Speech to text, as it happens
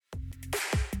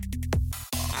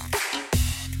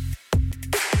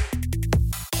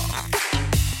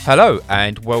Hello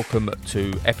and welcome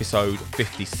to episode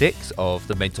 56 of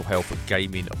the Mental Health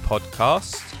Gaming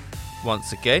podcast.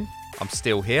 Once again, I'm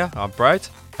still here, I'm Brad,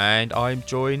 and I'm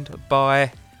joined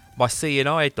by my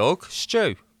C&I dog,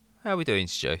 Stu. How are we doing,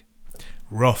 Stu?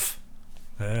 Rough.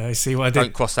 I see what I did.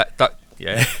 Don't cross that,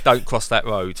 don't cross that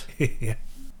road. Yeah.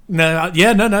 No.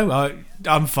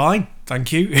 I'm fine,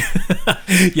 thank you.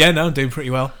 I'm doing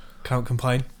pretty well. Can't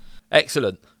complain.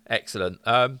 Excellent.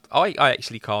 I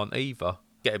actually can't either.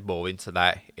 Getting more into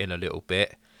that in a little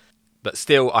bit. But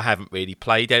still, I haven't really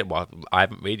played it. Well, I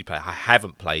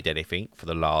haven't played anything for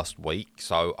the last week.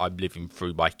 So I'm living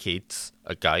through my kids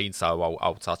again. So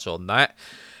I'll touch on that.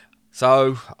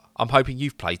 So I'm hoping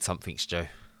you've played something, Stu.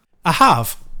 I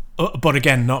have, but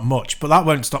again, not much. But that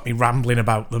won't stop me rambling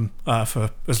about them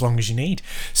for as long as you need.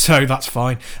 So that's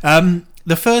fine.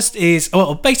 The first is,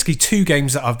 basically two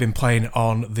games that I've been playing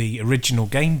on the original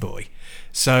Game Boy.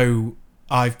 So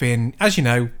I've been, as you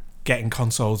know, getting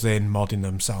consoles in, modding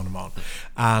them, selling them on.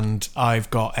 And I've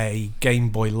got a Game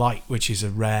Boy Light, which is a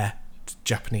rare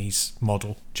Japanese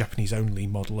only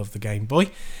model of the Game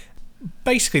Boy.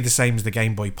 Basically the same as the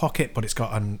Game Boy Pocket, but it's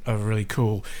got a really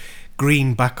cool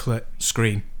green backlit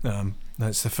screen.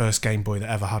 That's the first Game Boy that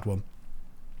ever had one.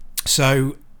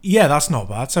 So, yeah, that's not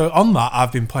bad. So on that,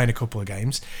 I've been playing a couple of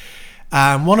games.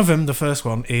 One of them, the first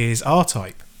one, is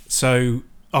R-Type. So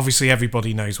obviously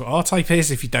everybody knows what R-Type is.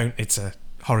 If you don't, it's a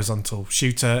horizontal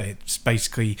shooter. It's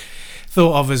basically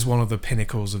thought of as one of the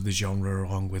pinnacles of the genre,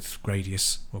 along with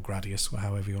Gradius, or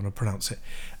however you want to pronounce it.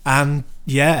 And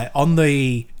yeah, on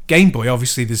the Game Boy,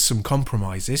 obviously there's some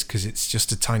compromises because it's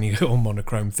just a tiny little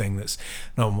monochrome thing that's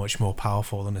not much more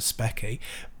powerful than a Speccy,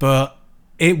 but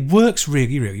it works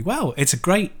really, really well. It's a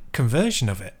great conversion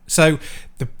of it. So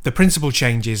the principal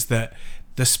change is that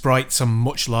the sprites are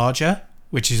much larger,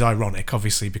 which is ironic,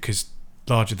 obviously, because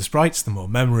larger the sprites, the more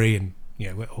memory, and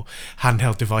little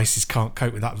handheld devices can't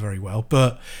cope with that very well.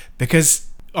 But because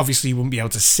obviously you wouldn't be able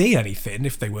to see anything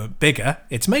if they weren't bigger,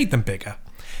 it's made them bigger.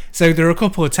 So there are a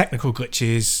couple of technical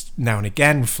glitches now and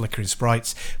again with flickering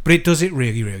sprites, but it does it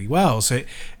really, really well. So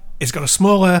it's got a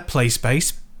smaller play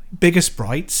space, bigger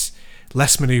sprites,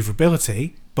 less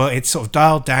maneuverability, but it's sort of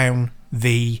dialed down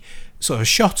the sort of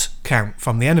shot count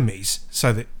from the enemies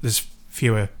so that there's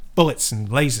fewer bullets and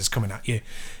lasers coming at you.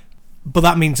 But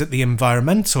that means that the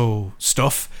environmental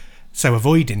stuff, so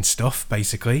avoiding stuff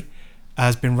basically,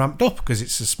 has been ramped up because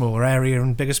it's a smaller area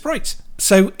and bigger sprites.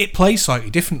 So it plays slightly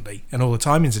differently and all the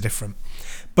timings are different.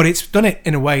 But it's done it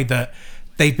in a way that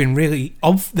they've been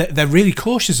they're really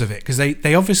cautious of it, because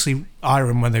they obviously,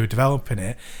 Irem, when they were developing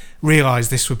it,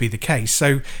 realised this would be the case.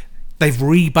 So they've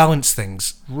rebalanced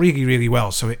things really, really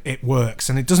well, so it works,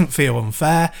 and it doesn't feel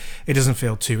unfair. It doesn't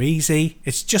feel too easy.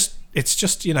 It's just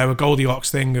a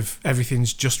Goldilocks thing of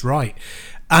everything's just right.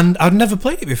 And I'd never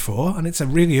played it before, and it's a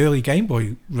really early Game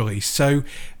Boy release, so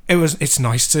it's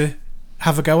nice to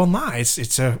have a go on that.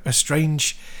 It's a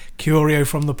strange curio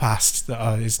from the past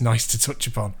that is nice to touch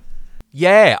upon.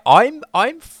 Yeah,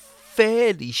 I'm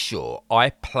fairly sure I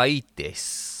played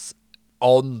this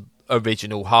on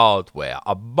original hardware.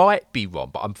 I might be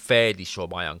wrong, but I'm fairly sure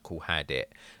my uncle had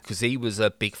it because he was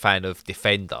a big fan of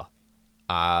Defender.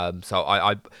 So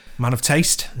I man of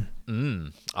taste.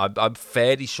 I'm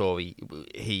fairly sure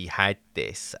he had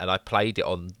this, and I played it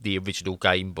on the original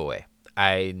Game Boy,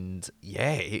 and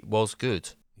yeah, it was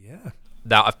good. Yeah.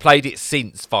 Now I've played it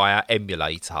since via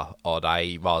emulator on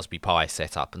a Raspberry Pi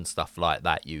setup and stuff like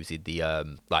that, using the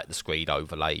the screen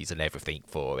overlays and everything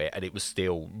for it, and it was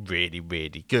still really,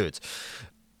 really good.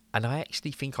 And I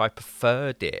actually think I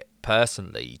preferred it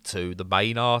personally to the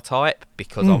main R-Type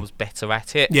because I was better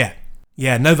at it.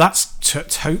 Yeah, no, that's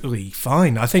totally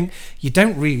fine. I think you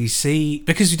don't really see,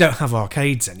 because you don't have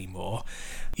arcades anymore,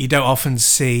 you don't often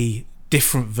see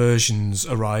different versions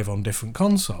arrive on different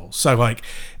consoles. So, like,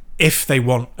 if they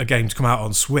want a game to come out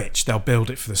on Switch, they'll build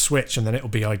it for the Switch, and then it'll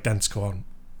be identical on,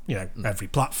 every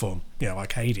platform,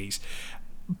 like Hades.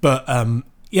 But,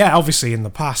 obviously in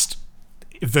the past,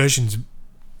 versions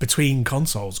between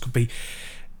consoles could be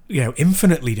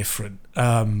infinitely different.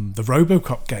 The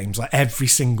RoboCop games, like every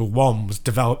single one was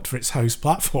developed for its host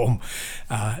platform.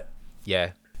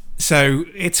 So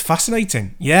it's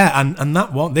fascinating. Yeah,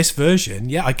 and this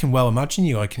version, I can well imagine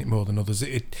you liking it more than others.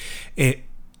 It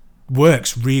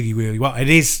works really, really well. It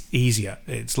is easier.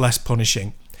 It's less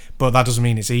punishing, but that doesn't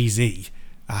mean it's easy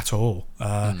at all.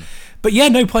 But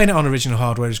playing it on original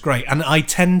hardware is great. And I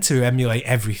tend to emulate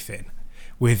everything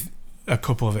with a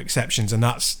couple of exceptions, and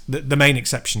that's the main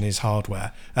exception is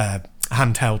hardware,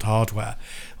 handheld hardware,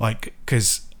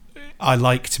 because I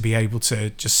like to be able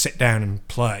to just sit down and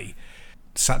play.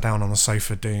 Sat down on the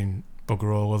sofa doing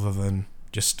bugger all other than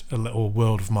just a little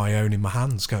world of my own in my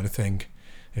hands kind of thing,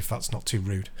 if that's not too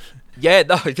rude. Yeah,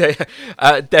 no,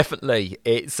 definitely.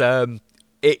 It's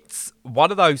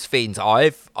one of those things.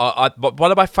 One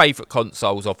of my favourite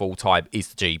consoles of all time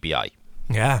is the GBA.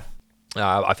 Yeah.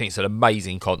 I think it's an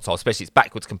amazing console, especially it's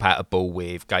backwards compatible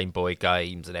with Game Boy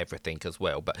games and everything as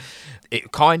well. But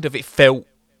it felt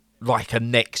like a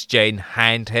next gen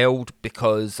handheld,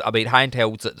 because I mean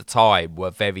handhelds at the time were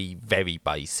very, very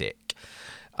basic.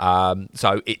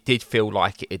 So it did feel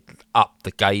like it upped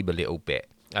the game a little bit.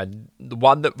 And the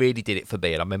one that really did it for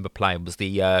me, and I remember playing, was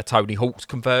the Tony Hawk's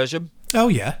conversion. Oh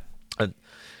yeah. And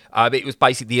it was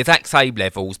basically the exact same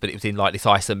levels, but it was in like this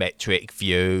isometric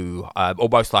view,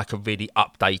 almost like a really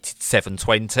updated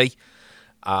 720.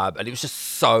 And it was just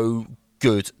so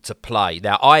good to play.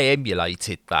 Now I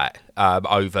emulated that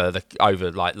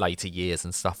over like later years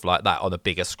and stuff like that on a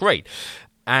bigger screen,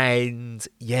 and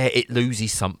yeah, it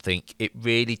loses something. It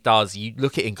really does. You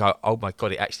look at it and go, "Oh my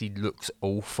god, it actually looks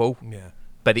awful." Yeah.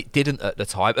 But it didn't at the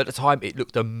time. At the time, it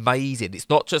looked amazing. It's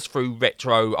not just through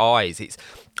retro eyes. It's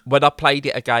when I played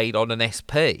it again on an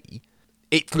SP,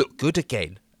 it looked good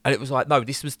again, and it was like, no,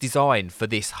 this was designed for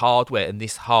this hardware and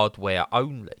this hardware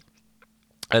only.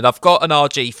 And I've got an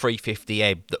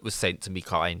RG350M that was sent to me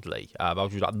kindly.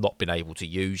 I've not been able to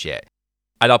use yet.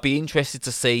 And I'll be interested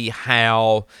to see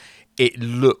how it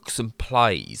looks and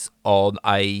plays on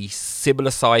a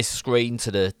similar size screen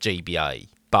to the GBA,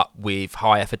 but with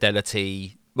higher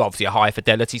fidelity, well, obviously a higher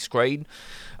fidelity screen.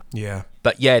 Yeah.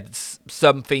 But yeah,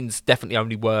 some things definitely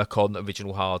only work on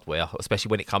original hardware, especially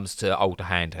when it comes to older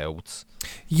handhelds.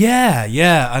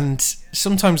 Yeah, and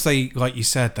sometimes they, like you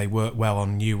said, they work well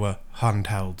on newer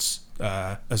handhelds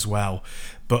as well.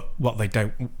 But what they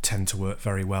don't tend to work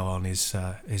very well on is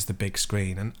the big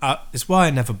screen, and it's why I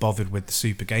never bothered with the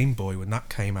Super Game Boy when that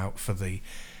came out for the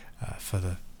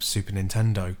Super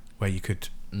Nintendo, where you could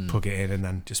plug it in and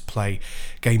then just play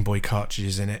Game Boy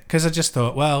cartridges in it. Because I just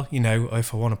thought, well,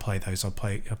 if I want to play those, I'll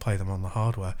play them on the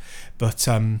hardware. But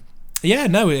yeah,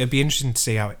 no, it'd be interesting to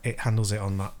see how it handles it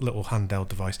on that little handheld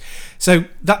device. So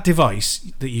that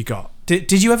device that you got,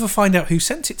 did you ever find out who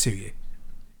sent it to you?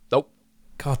 Nope.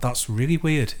 God, that's really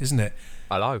weird, isn't it?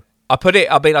 I know.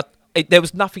 There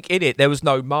was nothing in it. There was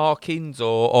no markings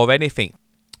or anything.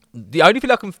 The only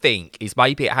thing I can think is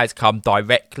maybe it has come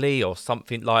directly or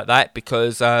something like that,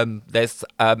 because there's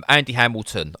Andy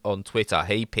Hamilton on Twitter.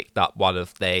 He picked up one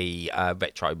of the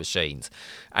retro machines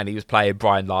and he was playing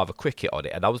Brian Lara Cricket on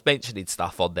it, and I was mentioning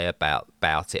stuff on there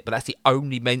about it, but that's the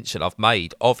only mention I've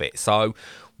made of it. So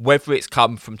whether it's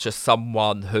come from just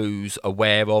someone who's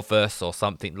aware of us or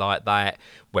something like that,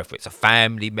 whether it's a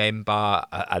family member,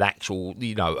 an actual,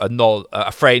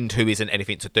 a friend who isn't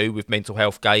anything to do with mental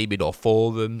health gaming or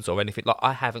forums or anything like,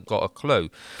 I haven't got a clue.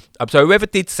 So whoever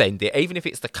did send it, even if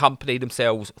it's the company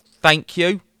themselves, thank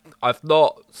you. I've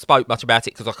not spoke much about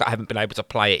it because I haven't been able to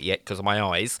play it yet because of my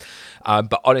eyes.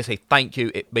 But honestly, thank you.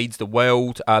 It means the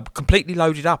world. Completely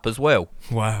loaded up as well.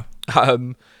 Wow.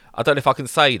 I don't know if I can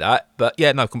say that, but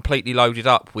yeah, no, completely loaded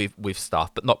up with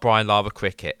stuff, but not Brian Lara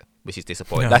Cricket, which is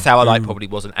disappointing. No. That's how I like probably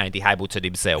wasn't Andy Hamilton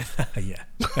himself. Yeah.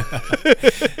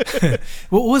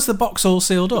 Well, was the box all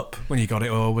sealed up when you got it,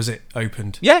 or was it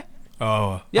opened? Yeah.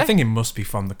 Oh, yeah. I think it must be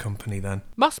from the company then.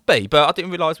 Must be, but I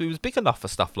didn't realise we was big enough for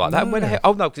stuff like that. No. Where the hell?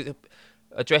 Oh no, because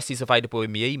address is available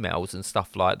in my emails and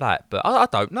stuff like that. But I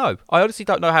don't know. I honestly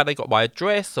don't know how they got my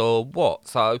address or what.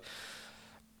 So.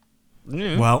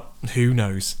 Well, who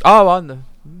knows? Oh, I know.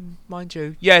 Mind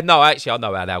you. Yeah, no, actually, I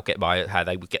know how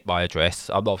they would get my address.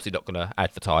 I'm obviously not going to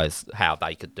advertise how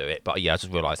they could do it, but yeah, I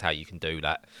just realised how you can do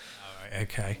that. All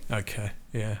right, okay,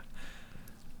 yeah.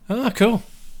 Oh, cool.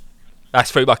 That's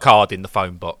through my card in the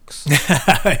phone box.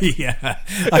 Yeah,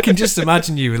 I can just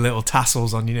imagine you with little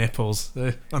tassels on your nipples.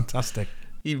 Fantastic.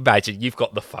 You imagine you've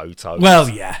got the photos. Well,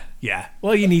 yeah.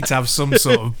 Well, you need to have some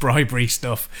sort of bribery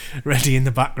stuff ready in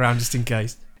the background just in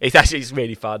case. It's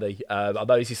really funny. I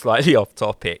know this is slightly off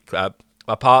topic.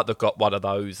 My partner got one of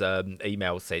those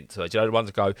emails sent to her. Do you know the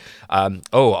ones that go,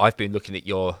 I've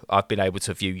been able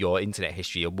to view your internet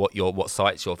history and what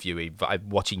sites you're viewing. I'm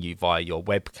watching you via your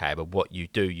webcam and what you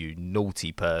do, you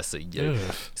naughty person. You.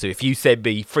 So if you send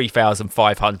me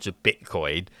 3,500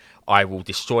 Bitcoin, I will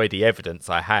destroy the evidence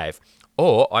I have,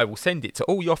 or I will send it to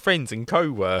all your friends and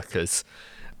co-workers.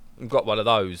 I've got one of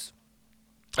those.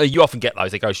 You often get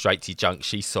those. They go straight to your junk.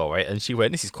 She saw it and she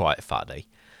went, "This is quite funny."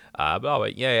 But I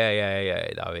went, yeah,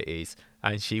 no, it is.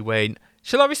 And she went,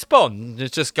 "Shall I respond?"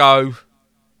 And just go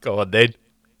on then.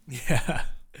 Yeah.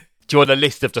 Do you want a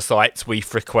list of the sites we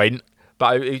frequent?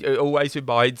 But it always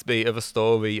reminds me of a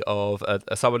story of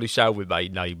someone who shall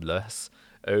remain nameless,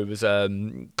 who was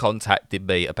contacting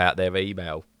me about their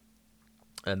email,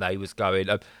 and they was going,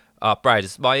 Brad,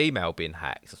 has my email been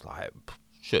hacked? I was like,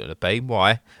 shouldn't have been.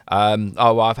 Why? Oh,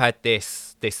 well, I've had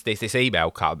this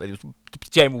email come. It was the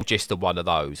general gist of one of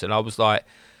those, and I was like,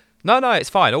 no, it's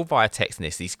fine. All via text and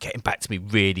this. He's getting back to me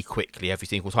really quickly every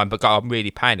single time. But I'm really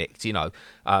panicked,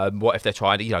 What if they're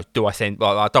trying to, do I send...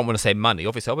 Well, I don't want to send money.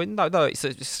 Obviously, I went, no, it's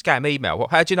a scam email. Well,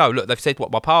 how do you know? Look, they've said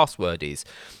what my password is.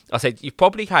 I said, you've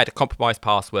probably had a compromised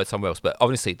password somewhere else, but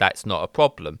honestly, that's not a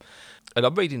problem. And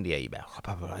I'm reading the email.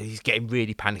 He's getting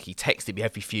really panicky, texting me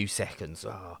every few seconds.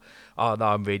 Oh no,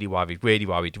 I'm really worried.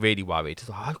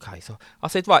 So, okay, so I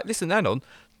said, right, listen, hang on.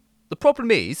 The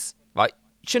problem is, right,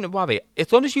 you shouldn't worry.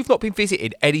 As long as you've not been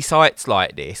visiting any sites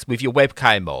like this with your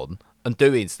webcam on and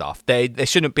doing stuff, there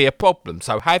shouldn't be a problem.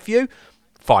 So have you?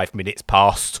 5 minutes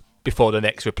passed before the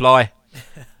next reply.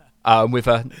 With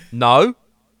a no.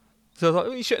 So I was like,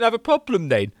 well, you shouldn't have a problem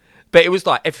then. But it was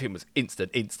like everything was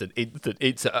instant.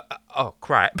 Oh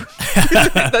crap!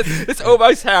 That's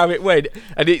almost how it went,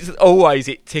 and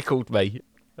it tickled me.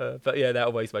 But yeah, that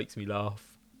always makes me laugh.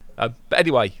 But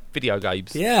anyway, video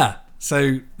games. Yeah.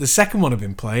 So the second one I've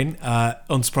been playing,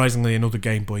 unsurprisingly, another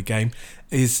Game Boy game,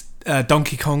 is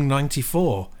Donkey Kong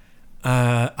 94.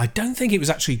 I don't think it was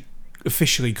actually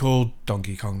officially called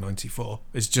Donkey Kong 94.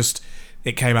 It's just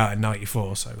it came out in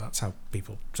 94, so that's how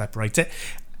people separate it.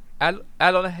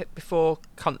 How long ahead before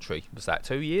Country was that?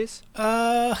 2 years?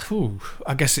 I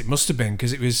guess it must have been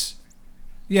because it was,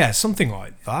 something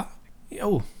like that.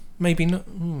 Oh, maybe not.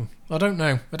 I don't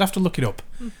know. I'd have to look it up.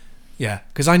 Yeah,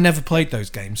 because I never played those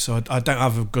games, so I don't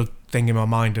have a good thing in my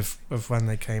mind of when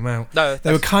they came out. No,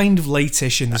 they were kind of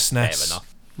late-ish in the SNES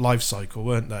life cycle,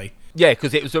 weren't they? Yeah,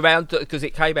 because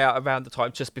it came out around the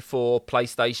time just before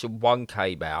PlayStation 1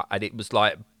 came out, and it was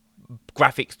like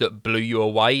graphics that blew you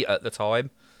away at the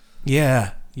time.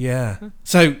 Yeah.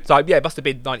 So yeah, it must have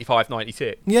been 95,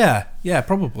 96. Yeah,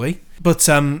 probably. But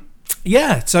so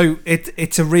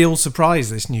it's a real surprise,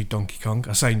 this new Donkey Kong.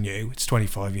 I say new, it's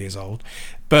 25 years old,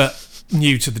 but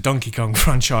new to the Donkey Kong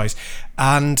franchise,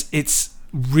 and it's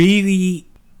really,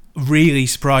 really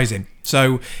surprising.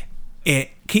 So it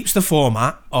keeps the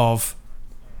format of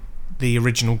the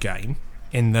original game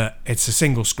in that it's a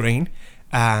single screen,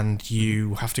 and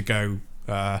you have to go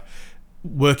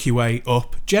work your way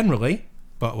up generally,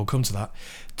 but we'll come to that,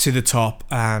 to the top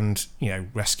and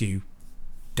rescue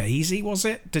Daisy. Was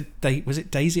it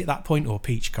Daisy at that point, or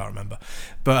Peach? Can't remember,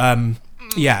 but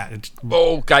yeah,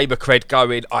 all gamer cred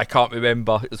going, I can't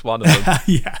remember. It was one of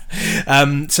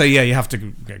them. So you have to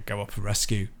go up and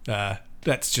rescue,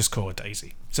 let's just call her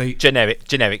Daisy. So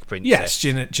generic princess.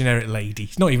 Yes, generic lady.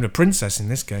 She's not even a princess in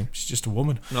this game. She's just a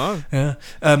woman. No. Yeah.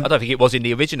 I don't think it was in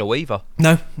the original either.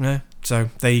 No. So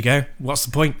there you go. What's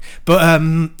the point? But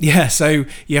so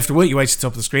you have to work your way to the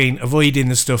top of the screen, avoiding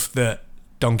the stuff that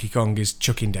Donkey Kong is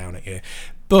chucking down at you.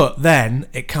 But then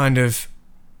it kind of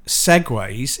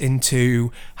segues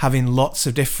into having lots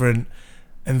of different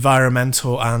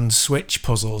environmental and switch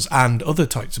puzzles and other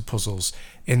types of puzzles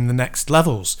in the next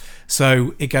levels.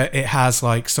 So it has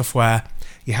like stuff where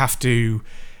you have to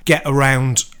get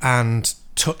around and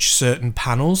touch certain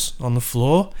panels on the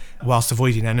floor whilst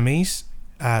avoiding enemies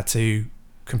to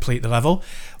complete the level,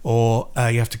 or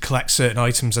you have to collect certain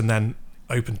items and then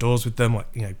open doors with them,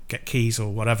 like get keys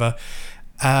or whatever.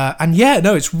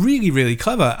 It's really, really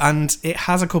clever, and it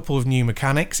has a couple of new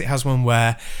mechanics. It has one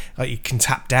where you can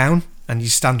tap down and you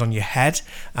stand on your head,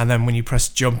 and then when you press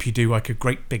jump you do like a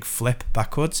great big flip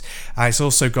backwards. It's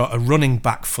also got a running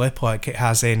back flip like it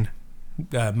has in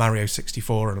Mario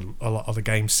 64 and a lot of the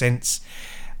games since,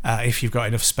 if you've got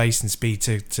enough space and speed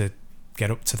to get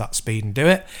up to that speed and do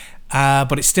it.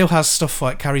 But it still has stuff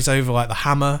like carries over, like the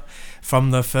hammer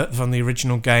from the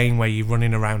original game, where you're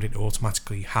running around, it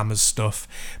automatically hammers stuff.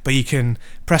 But you can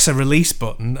press a release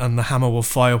button and the hammer will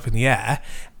fly up in the air,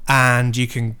 and you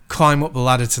can climb up the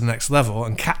ladder to the next level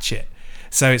and catch it.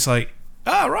 So it's like,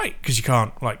 right, because you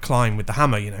can't like climb with the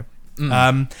hammer,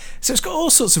 So it's got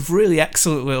all sorts of really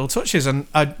excellent little touches, and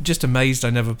I'm just amazed I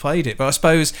never played it. But I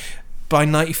suppose by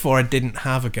 94 I didn't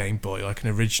have a Game Boy, like an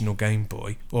original Game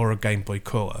Boy or a Game Boy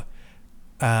Color.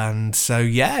 And so,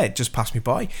 it just passed me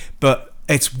by. But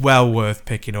it's well worth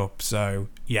picking up. So,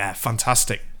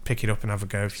 fantastic. Pick it up and have a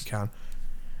go if you can.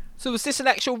 So was this an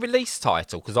actual release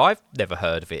title? Because I've never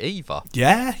heard of it either.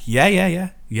 Yeah.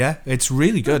 It's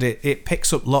really good. It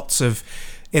picks up lots of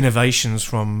innovations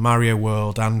from Mario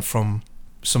World and from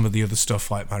some of the other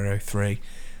stuff like Mario 3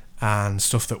 and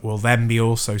stuff that will then be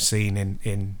also seen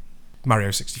in Mario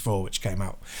 64, which came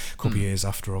out a couple of years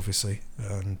after, obviously.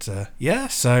 And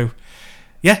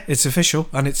it's official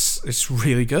and it's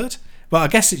really good. But I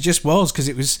guess it just was because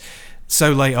it was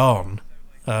so late on,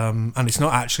 and it's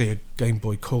not actually a Game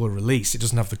Boy Color release. It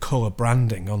doesn't have the color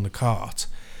branding on the cart.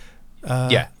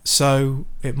 So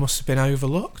it must have been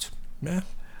overlooked. Yeah.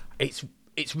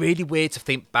 It's really weird to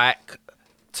think back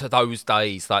to those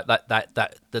days, like that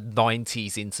the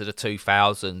 90s into the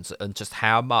 2000s, and just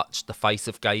how much the face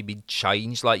of gaming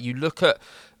changed. Like, you look at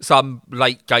some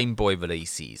late Game Boy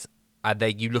releases, and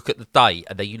then you look at the date,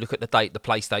 and then you look at the date the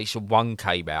PlayStation 1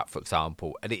 came out, for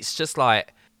example, and it's just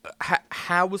like,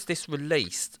 how was this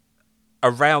released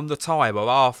around the time or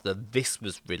after this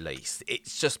was released?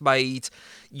 It's just made...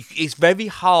 It's very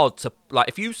hard to... Like,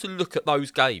 if you used to look at those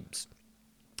games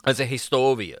as a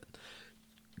historian,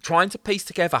 trying to piece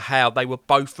together how they were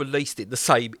both released in the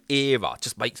same era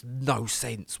just makes no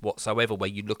sense whatsoever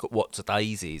when you look at what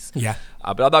today's is. Yeah.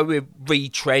 But I know we're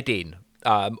retreading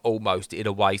almost in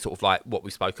a way, sort of like what we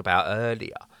spoke about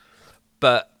earlier.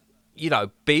 But, you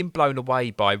know, being blown away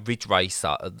by Ridge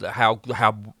Racer, how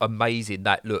amazing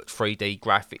that looked, 3D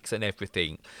graphics and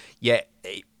everything. Yet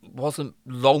it wasn't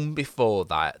long before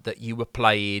that you were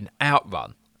playing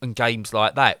Outrun and games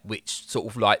like that, which sort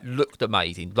of like looked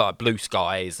amazing, like Blue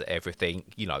Skies, everything,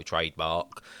 you know,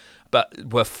 trademark,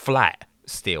 but were flat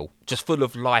still, just full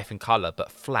of life and colour,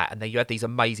 but flat. And then you had these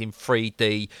amazing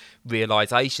 3D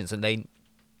realisations. And then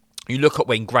you look at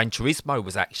when Gran Turismo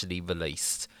was actually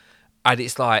released, and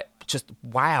it's like, just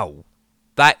wow,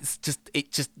 that's just,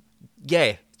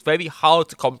 yeah, it's very hard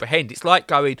to comprehend. It's like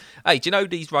going, hey, do you know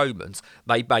these Romans,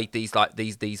 they made these like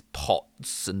these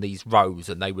pots and these rows,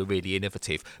 and they were really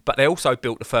innovative, but they also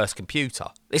built the first computer.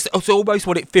 It's almost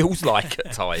what it feels like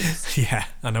at times. Yeah,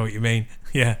 I know what you mean.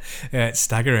 Yeah, it's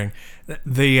staggering.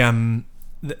 The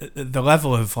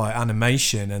level of like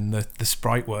animation and the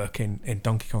sprite work in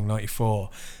Donkey Kong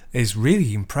 94 is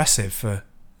really impressive for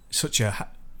such a...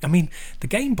 I mean, the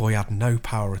Game Boy had no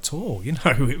power at all, you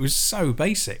know, it was so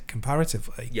basic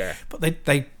comparatively. Yeah. But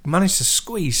they managed to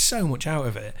squeeze so much out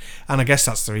of it. And I guess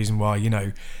that's the reason why, you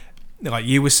know, like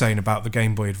you were saying about the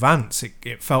Game Boy Advance,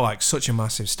 it felt like such a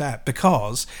massive step,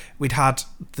 because we'd had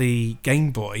the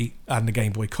Game Boy and the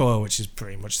Game Boy Color, which is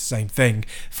pretty much the same thing,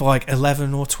 for like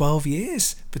 11 or 12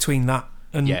 years between that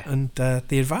and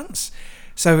the Advance.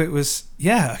 So it was,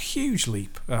 a huge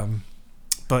leap.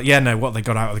 But yeah, no, what they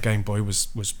got out of the Game Boy was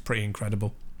pretty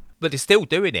incredible. But they're still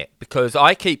doing it, because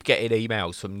I keep getting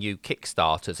emails from new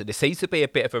Kickstarters, and there seems to be a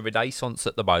bit of a renaissance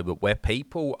at the moment where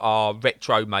people are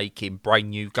retro making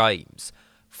brand new games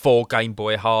for Game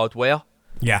Boy hardware.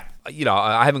 Yeah. You know,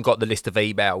 I haven't got the list of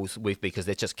emails with me because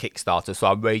they're just Kickstarters, so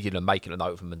I'm reading and making a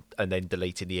note of them and then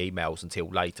deleting the emails until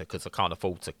later, because I can't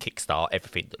afford to kickstart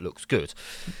everything that looks good.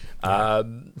 Yeah.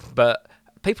 But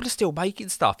people are still making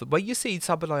stuff, and when you see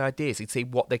some of the ideas and see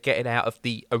what they're getting out of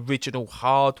the original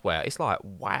hardware, it's like,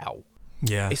 wow.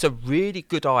 Yeah. It's a really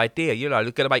good idea. You know,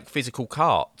 they're going to make physical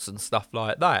carts and stuff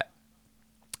like that.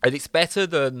 And it's better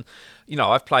than, you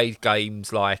know, I've played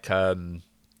games like, I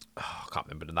can't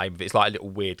remember the name of it. It's like a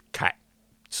little weird cat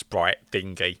sprite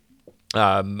thingy.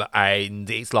 And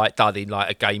it's like done in like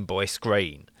a Game Boy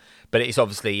screen. But it's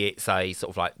a sort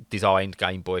of like designed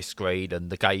Game Boy screen, and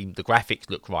the graphics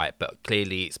look right, but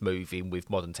clearly it's moving with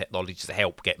modern technology to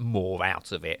help get more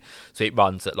out of it. So it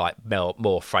runs at like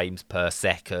more frames per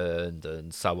second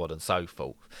and so on and so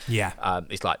forth. Yeah.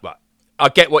 It's like, right, I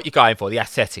get what you're going for. The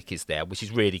aesthetic is there, which is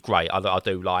really great. I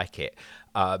do like it.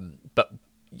 But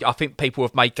I think people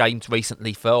have made games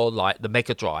recently for like the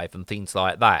Mega Drive and things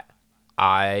like that.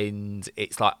 And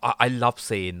it's like, I love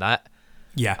seeing that.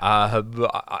 Yeah,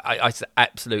 I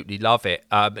absolutely love it.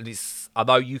 And I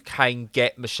know you can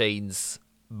get machines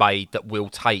made that will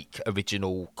take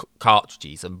original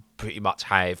cartridges and pretty much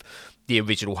have the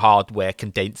original hardware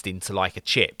condensed into like a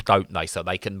chip, don't they? So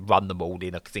they can run them all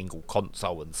in a single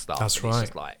console and stuff. That's right. It's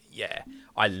just like, yeah,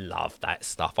 I love that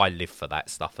stuff. I live for that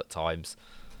stuff at times.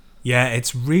 Yeah,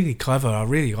 it's really clever. I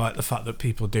really like the fact that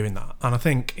people are doing that. And I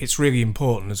think it's really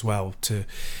important as well to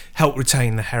help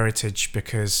retain the heritage,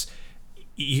 because...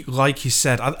 like you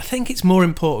said, I think it's more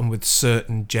important with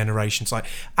certain generations. Like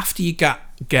after you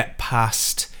get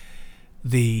past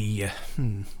the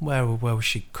where we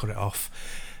should cut it off.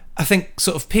 I think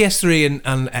sort of PS3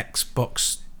 and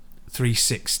Xbox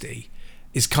 360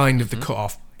 is kind of the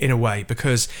cut-off in a way,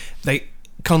 because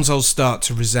consoles start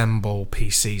to resemble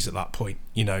PCs at that point,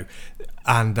 you know,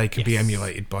 and they can be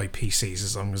emulated by PCs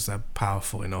as long as they're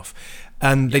powerful enough.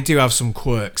 And they do have some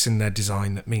quirks in their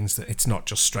design that means that it's not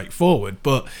just straightforward.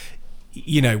 But,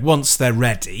 you know, once they're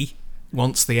ready,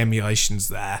 once the emulation's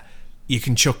there, you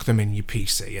can chuck them in your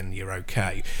PC and you're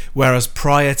okay. Whereas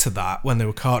prior to that, when they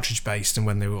were cartridge-based and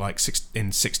when they were like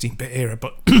in 16-bit era,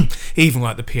 but even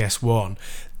like the PS1,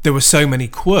 there were so many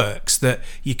quirks that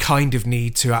you kind of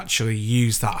need to actually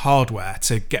use that hardware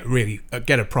to get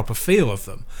a proper feel of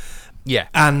them. Yeah.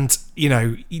 And,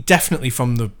 definitely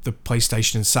from the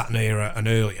PlayStation and Saturn era and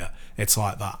earlier, it's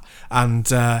like that.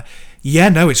 And,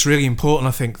 it's really important,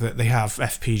 I think, that they have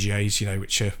FPGAs,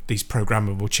 which are these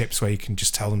programmable chips where you can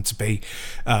just tell them to be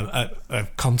a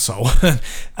console.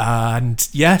 And,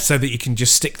 so that you can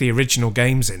just stick the original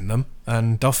games in them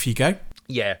and off you go.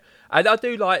 Yeah. And I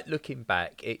do like looking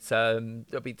back. It's to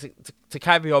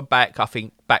carry on back, I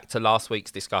think, back to last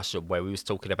week's discussion where we was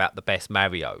talking about the best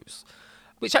Marios,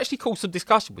 which actually caused some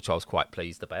discussion, which I was quite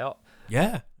pleased about.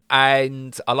 Yeah.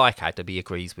 And I like Adam, he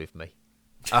agrees with me.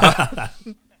 I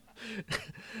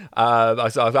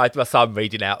had my son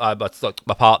reading out,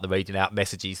 my partner reading out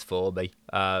messages for me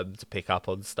to pick up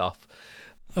on stuff.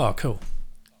 Oh, cool.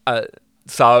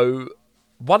 So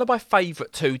one of my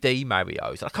favourite 2D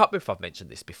Marios, I can't remember if I've mentioned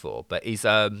this before, but is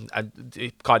and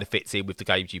it kind of fits in with the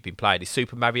games you've been playing, is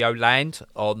Super Mario Land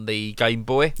on the Game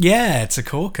Boy. Yeah, it's a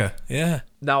corker. Yeah.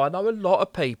 Now I know a lot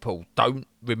of people don't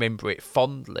remember it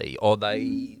fondly, or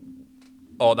they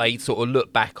sort of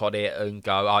look back on it and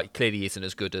go, "Oh, it clearly isn't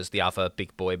as good as the other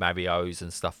big boy Marios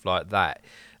and stuff like that."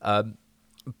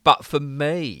 But for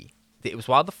me, it was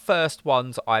one of the first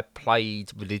ones I played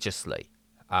religiously.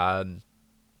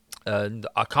 And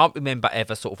I can't remember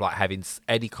ever sort of like having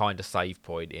any kind of save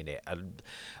point in it. And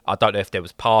I don't know if there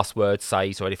was password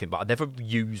saves or anything, but I never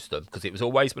used them because it was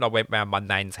always when I went round my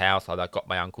nan's house, I got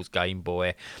my uncle's Game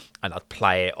Boy and I'd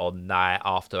play it on that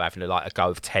after having a go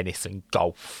of tennis and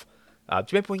golf. Do you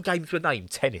remember when games were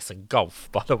named Tennis and Golf,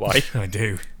 by the way? I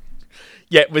do.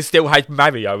 Yeah, we still had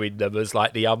Mario in them as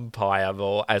like the umpire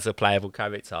or as a playable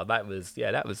character. Those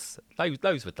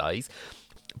were days.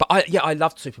 But I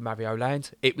loved Super Mario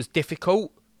Land. It was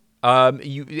difficult.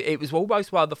 It was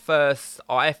almost one of the first,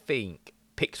 I think,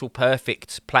 pixel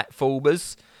perfect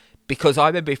platformers, because I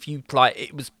remember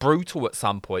it was brutal at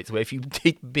some points where if you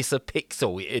did miss a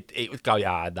pixel, it would go,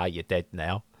 no, you're dead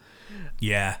now.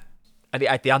 Yeah. And it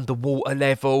had the underwater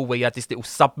level where you had this little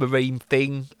submarine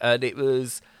thing, and it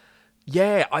was,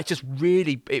 I just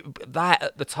really, that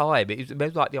at the time, it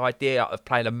was like the idea of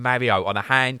playing a Mario on a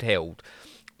handheld.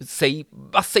 See,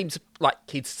 that seems like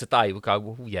kids today would go,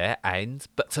 well, yeah,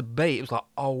 but to me, it was like,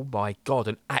 oh my God,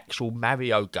 an actual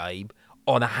Mario game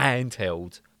on a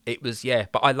handheld. It was,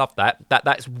 but I love that.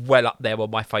 That's well up there on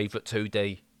my favourite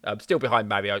 2D. Still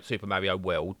behind Super Mario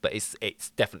World, but it's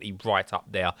definitely right up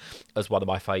there as one of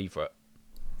my favourite.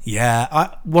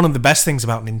 Yeah, one of the best things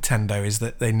about Nintendo is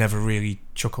that they never really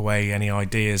chuck away any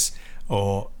ideas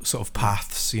or sort of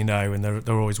paths, and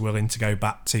they're always willing to go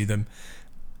back to them.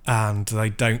 And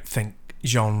they don't think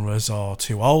genres are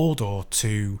too old or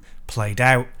too played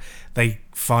out. They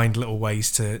find little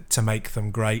ways to make them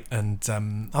great. And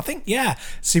I think,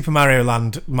 Super Mario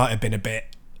Land might have been a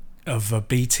bit of a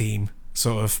B-team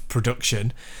sort of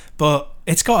production, but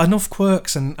it's got enough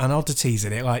quirks and oddities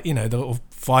in it, like, the little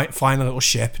flying a little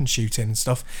ship and shooting and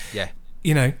stuff. Yeah.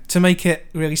 To make it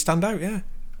really stand out, yeah.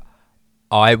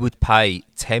 I would pay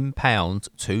 £10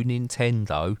 to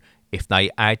Nintendo if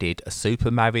they added a Super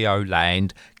Mario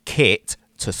Land kit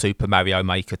to Super Mario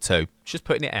Maker 2. Just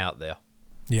putting it out there.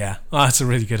 Yeah, that's a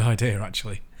really good idea,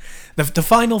 actually. The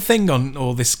final thing on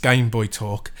all this Game Boy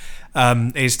talk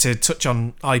is to touch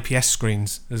on IPS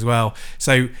screens as well.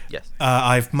 So yes.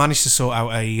 I've managed to sort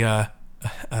out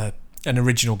an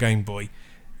original Game Boy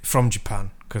from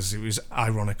Japan because it was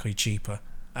ironically cheaper.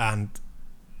 And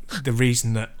the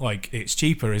reason that it's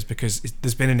cheaper is because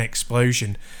there's been an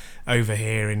explosion over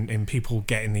here in people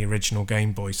getting the original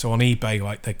Game Boy. So on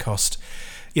eBay, they cost,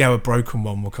 a broken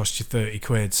one will cost you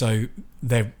 £30. So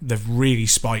they've really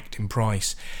spiked in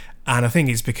price. And I think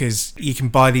it's because you can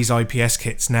buy these IPS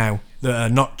kits now that are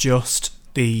not just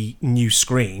the new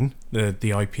screen, the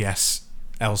IPS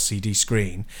LCD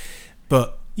screen,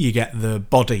 but you get the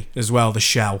body as well, the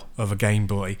shell of a Game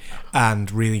Boy,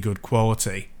 and really good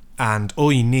quality. And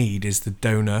all you need is the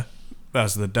donor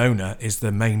is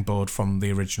the main board from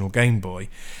the original Game Boy.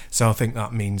 So I think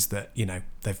that means that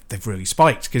they've really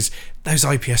spiked, because those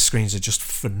IPS screens are just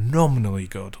phenomenally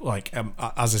good.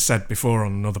 As I said before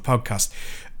on another podcast,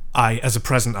 as a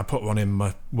present I put one in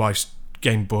my wife's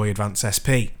Game Boy Advance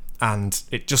SP, and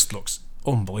it just looks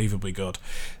unbelievably good.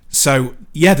 So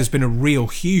there's been a real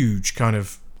huge kind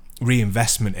of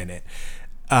reinvestment in it,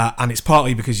 and it's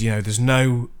partly because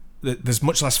there's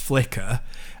much less flicker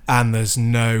and there's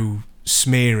no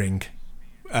smearing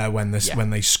when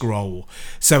they scroll.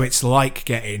 So it's like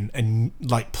getting and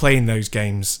playing those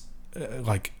games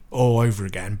all over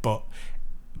again, but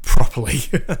properly.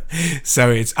 So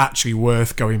it's actually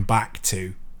worth going back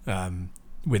to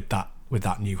with that with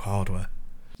that new hardware.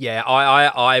 Yeah,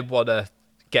 I want to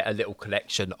get a little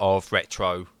collection of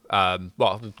retro.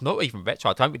 Well, not even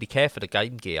retro. I don't really care for the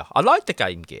Game Gear. I like the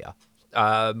Game Gear.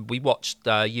 We watched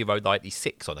Euro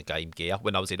 96 on a Game Gear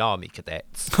when I was in Army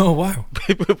Cadets. Oh, wow.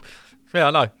 Yeah,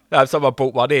 I know. Someone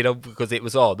bought one in because it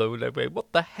was on. They went,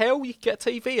 what the hell? You get a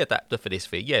TV adapter for this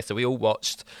thing? Yeah, so we all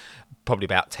watched probably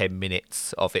about 10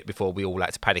 minutes of it before we all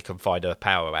had to panic and find a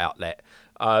power outlet.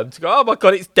 To go, oh my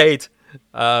God, it's dead.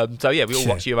 So yeah, we all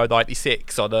watched Euro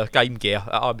 96 on a Game Gear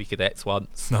at Army Cadets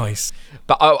once. Nice.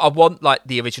 But I want like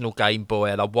the original Game Boy,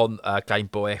 and I want a Game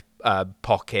Boy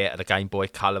Pocket and a Game Boy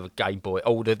Color, a Game Boy,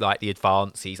 all the like the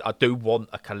advances. I do want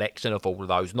a collection of all of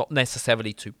those, not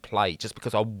necessarily to play, just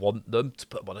because I want them to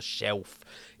put them on a shelf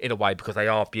in a way because they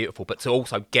are beautiful, but to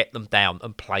also get them down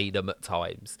and play them at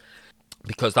times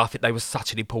because I think they were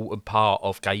such an important part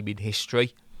of gaming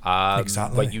history.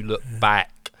 Exactly. When you look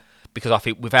back, because I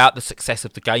think without the success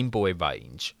of the Game Boy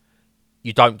range,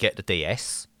 you don't get the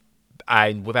DS,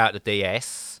 and without the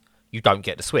DS, you don't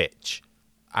get the Switch.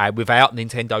 And without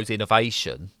Nintendo's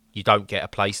innovation, you don't get a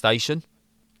PlayStation.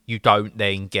 You don't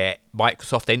then get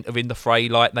Microsoft entering the fray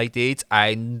like they did,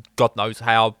 and God knows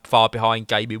how far behind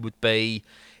gaming would be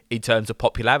in terms of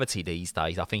popularity these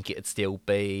days. I think it'd still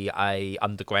be a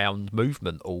underground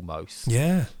movement almost.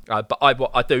 Yeah. But I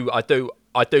do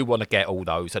want to get all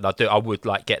those, and I would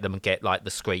like get them and get like the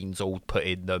screens all put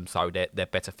in them so they're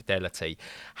better fidelity.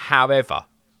 However,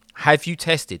 have you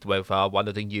tested whether one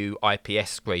of the new IPS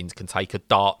screens can take a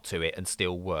dart to it and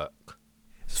still work?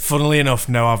 Funnily enough,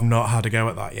 no, I've not had a go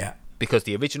at that yet. Because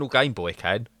the original Game Boy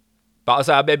can. But as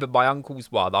I remember my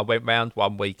uncle's one, I went round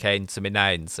one weekend to my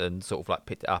nan's and sort of like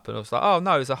picked it up, and I was like, oh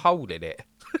no, there's a hole in it.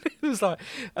 It was like,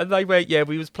 and they went, yeah,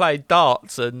 we was playing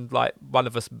darts, and like one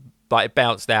of us like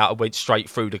bounced out and went straight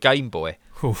through the Game Boy.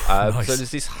 Oof, nice. So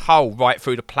there's this hole right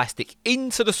through the plastic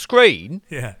into the screen.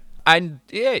 Yeah. And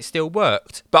yeah, it still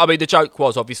worked. But I mean, the joke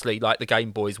was obviously like the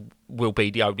Game Boys will be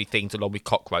the only things, along with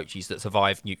cockroaches, that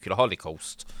survive nuclear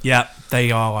holocaust. Yeah, they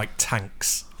are like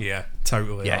tanks. Yeah,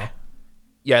 totally. Yeah, are.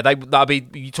 yeah. I mean,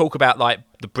 you talk about like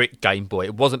the brick Game Boy.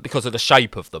 It wasn't because of the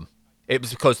shape of them. It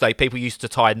was because people used to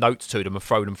tie notes to them and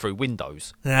throw them through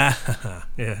windows. Yeah.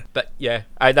 But yeah,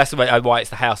 and that's why it's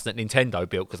the house that Nintendo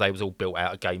built, because they was all built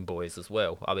out of Game Boys as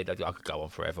well. I mean, I could go on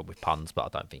forever with puns, but I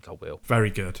don't think I will. Very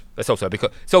good. It's also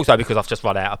because I've just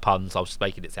run out of puns. I was just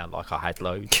making it sound like I had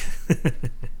loads.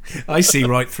 I see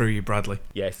right through you, Bradley.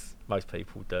 Yes, most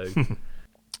people do.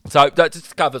 So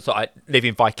just cover sort of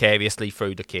living vicariously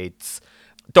through the kids.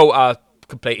 Daughter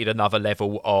completed another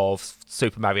level of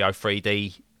Super Mario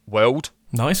 3D World.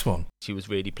 Nice one. She was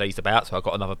really pleased about, so I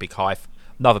got another big high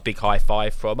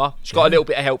five from her. She got a little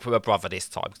bit of help from her brother this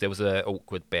time because there was an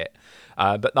awkward bit,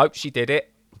 but nope, she did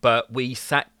it. But we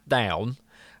sat down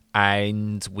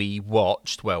and we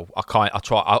watched. Well,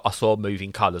 I saw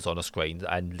moving colours on a screen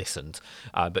and listened,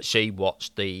 but she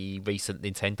watched the recent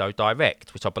Nintendo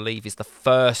Direct, which I believe is the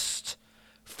first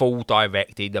full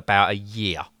Direct in about a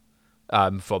year.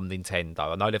 From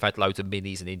Nintendo. I know they've had loads of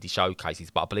minis and indie showcases,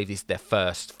 but I believe this is their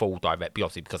first full Direct,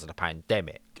 obviously because of the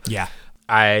pandemic. Yeah.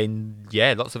 And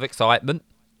yeah, lots of excitement.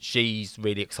 She's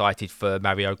really excited for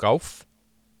Mario Golf.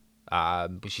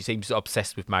 But she seems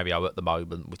obsessed with Mario at the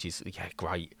moment, which is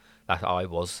great. That I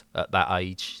was at that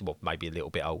age. Well, maybe a little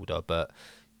bit older, but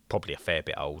probably a fair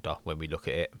bit older when we look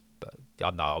at it. But I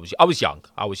know I was young.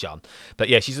 But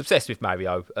yeah, she's obsessed with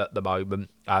Mario at the moment.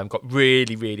 Got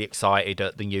really, really excited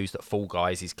at the news that Fall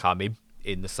Guys is coming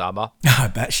in the summer. I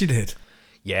bet she did.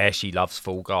 Yeah, she loves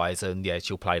Fall Guys, and yeah,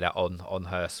 she'll play that on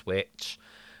her Switch.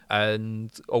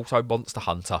 And also Monster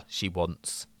Hunter she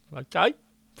wants. Okay,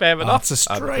 fair enough. That's a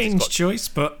strange choice,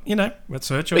 but you know, it's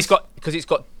her choice.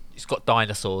 It's got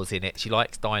dinosaurs in it. She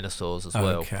likes dinosaurs as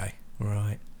well. Okay,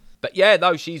 right. But yeah,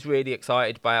 no, she's really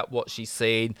excited about what she's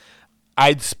seen.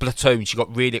 And Splatoon, she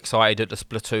got really excited at the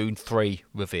Splatoon 3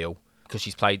 reveal because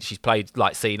she's played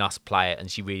like seen us play it, and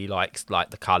she really likes like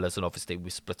the colours, and obviously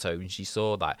with Splatoon she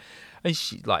saw that, and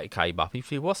she like came up and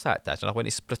she went, "What's that, Dad?" And I went,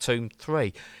 "It's Splatoon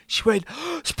 3." She went,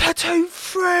 "Splatoon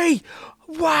 3!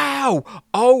 Wow!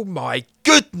 Oh my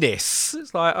goodness!"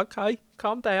 It's like, okay,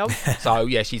 calm down. So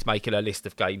yeah, she's making a list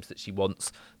of games that she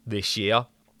wants this year,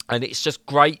 and it's just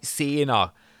great seeing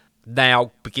her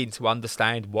now begin to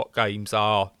understand what games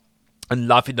are and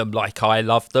loving them like I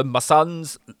love them. My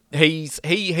son's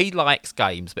he likes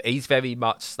games, but he's very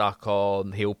much stuck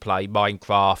on, he'll play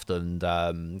Minecraft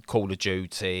and Call of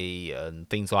Duty and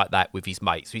things like that with his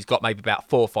mates. So he's got maybe about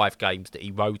 4 or 5 games that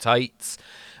he rotates.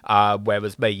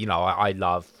 Whereas me, you know, I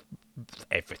love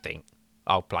everything.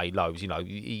 I'll play loads. You know,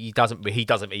 he doesn't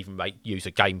even use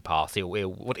a Game Pass.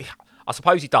 I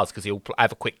suppose he does because he'll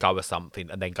have a quick go or something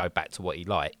and then go back to what he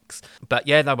likes. But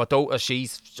yeah, no, my daughter,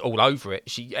 she's all over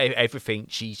it. Everything.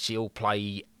 She'll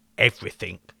play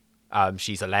everything.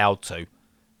 She's allowed to.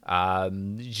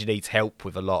 She needs help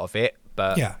with a lot of it,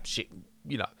 but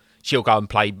she'll go and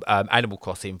play Animal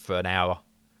Crossing for an hour.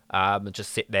 And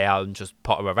just sit there and just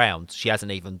potter around. She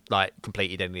hasn't even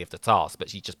completed any of the tasks, but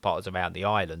she just potters around the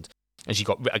island. And she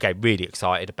got really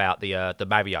excited about the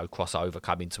Mario crossover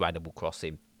coming to Animal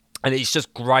Crossing. And it's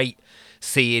just great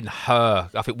seeing her.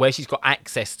 I think where she's got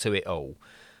access to it all,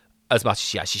 as much as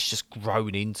she has, she's just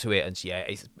grown into it. And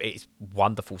it's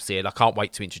wonderful seeing. I can't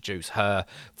wait to introduce her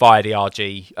via the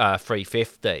RG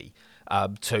 350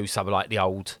 to some of the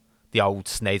old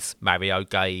SNES Mario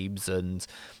games and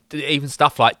even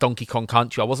stuff like Donkey Kong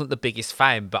Country. I wasn't the biggest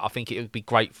fan, but I think it would be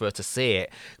great for her to see it,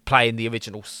 playing the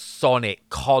original Sonic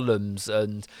columns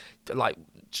and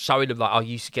showing them I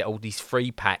used to get all these free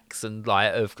packs and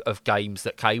of games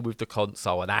that came with the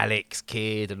console, and Alex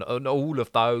Kidd and all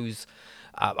of those.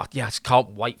 I just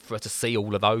can't wait for her to see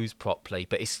all of those properly.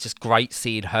 But it's just great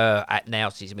seeing her at now.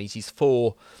 She's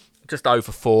 4, just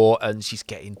over 4, and she's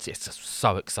getting just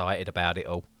so excited about it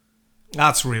all.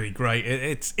 That's really great.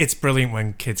 It's brilliant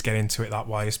when kids get into it that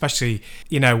way, especially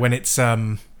when it's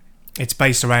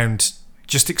based around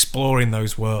just exploring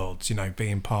those worlds,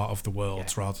 being part of the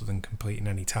worlds rather than completing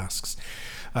any tasks.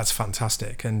 That's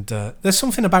fantastic. And there's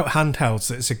something about handhelds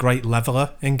that's a great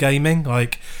leveler in gaming.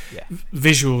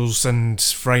 Visuals and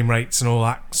frame rates and all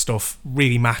that stuff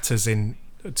really matters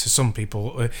to some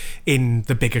people in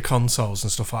the bigger consoles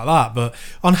and stuff like that, but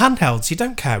on handhelds you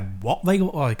don't care what they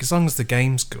look like as long as the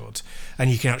game's good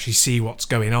and you can actually see what's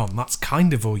going on. That's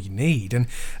kind of all you need, and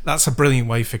that's a brilliant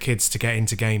way for kids to get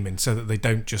into gaming so that they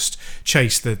don't just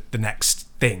chase the next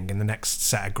thing and the next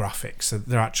set of graphics, so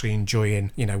they're actually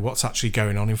enjoying what's actually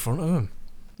going on in front of them.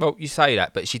 Well, you say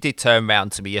that, but she did turn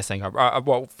around to me yesterday and go,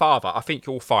 well, Father, I think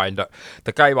you'll find that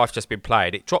the game I've just been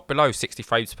playing, it dropped below 60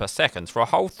 frames per second for a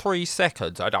whole 3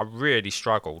 seconds, and I really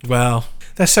struggled. Well,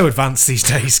 they're so advanced these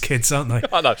days, kids, aren't they?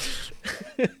 I know.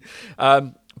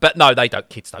 But no,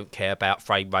 kids don't care about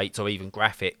frame rates or even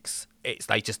graphics.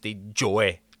 They just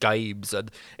enjoy games,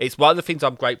 and it's one of the things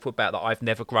I'm grateful about that I've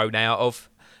never grown out of.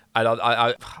 And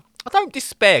I don't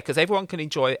despair, because everyone can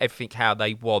enjoy everything how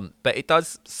they want, but it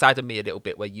does sadden me a little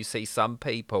bit when you see some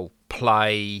people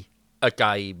play a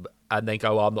game and then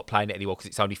go, I'm not playing it anymore because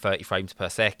it's only 30 frames per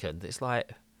second. It's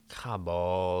like, come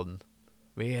on,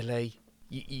 really?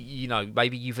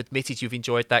 Maybe you've admitted you've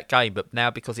enjoyed that game, but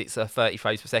now because it's 30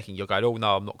 frames per second, you're going, oh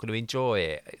no, I'm not going to enjoy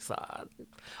it. It's like,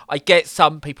 I get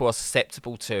some people are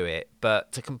susceptible to it,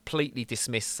 but to completely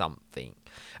dismiss something,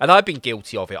 and I've been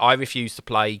guilty of it. I refused to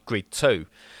play Grid 2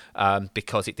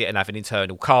 because it didn't have an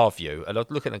internal car view, and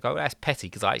I'd look at it and go, that's petty,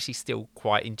 because I actually still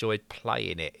quite enjoyed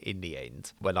playing it in the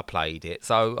end when I played it.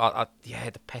 So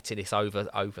the pettiness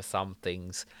over some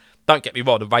things. Don't get me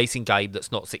wrong, a racing game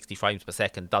that's not 60 frames per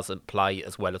second doesn't play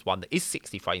as well as one that is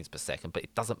 60 frames per second, but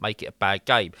it doesn't make it a bad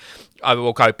game. I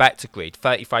will go back to Grid,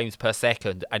 30 frames per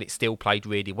second, and it still played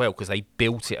really well because they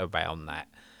built it around that.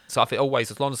 So I think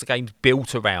always, as long as the game's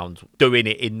built around doing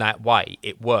it in that way,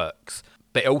 it works.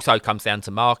 But it also comes down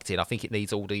to marketing. I think it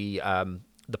needs all the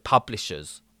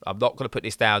publishers. I'm not going to put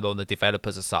this down on the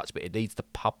developers as such, but it needs the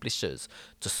publishers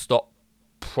to stop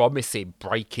promising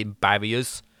breaking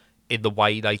barriers in the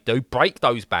way they do. Break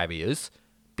those barriers,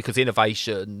 because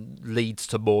innovation leads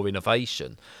to more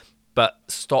innovation. But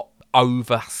stop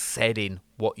overselling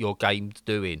what your game's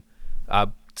doing.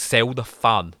 Sell the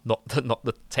fun, not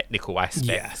the technical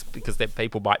aspects, because then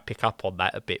people might pick up on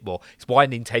that a bit more. It's why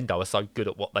Nintendo are so good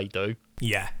at what they do.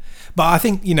 Yeah. But I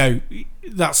think,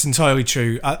 that's entirely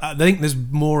true. I think there's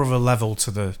more of a level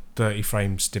to the 30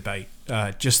 frames debate,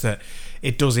 just that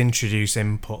it does introduce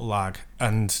input lag,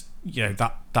 and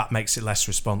that makes it less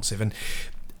responsive. And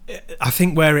I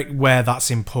think where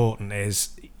that's important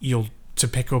is to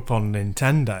pick up on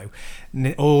Nintendo.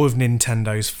 All of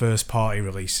Nintendo's first party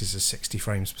releases are 60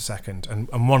 frames per second,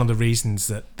 and one of the reasons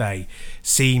that they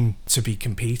seem to be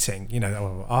competing,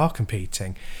 or are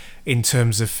competing in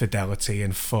terms of fidelity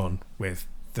and fun with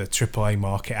the AAA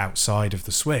market outside of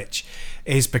the Switch,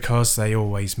 is because they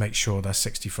always make sure they're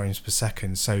 60 frames per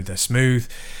second, so they're smooth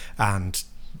and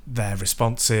they're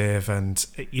responsive, and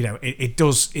it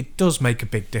does make a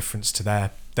big difference to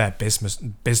their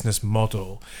business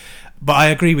model. But I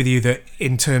agree with you that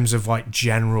in terms of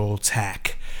general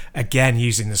tech, again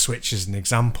using the Switch as an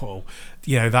example,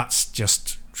 that's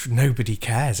just, nobody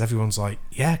cares. Everyone's like,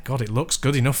 yeah, God, it looks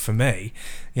good enough for me.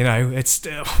 It's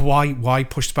why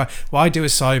push back? Why do a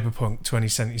Cyberpunk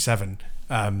 2077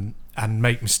 and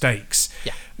make mistakes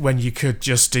when you could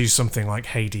just do something like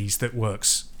Hades that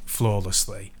works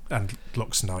flawlessly and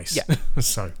looks nice. Yeah.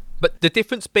 So, but the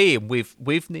difference being with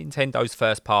Nintendo's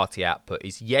first party output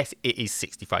is, yes, it is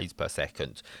 60 frames per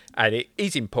second, and it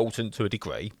is important to a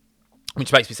degree,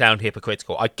 which makes me sound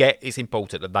hypocritical. I get it's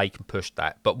important that they can push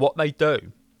that, but what they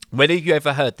do, when have you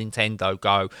ever heard Nintendo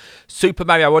go, Super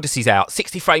Mario Odyssey's out,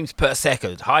 60 frames per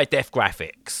second, high def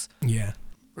graphics? yeah.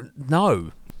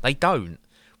 No, they don't.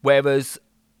 Whereas,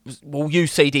 we'll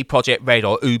use CD Projekt Red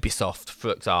or Ubisoft,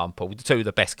 for example, the two of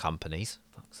the best companies.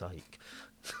 Fuck's sake.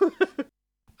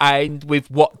 And with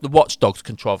the Watch Dogs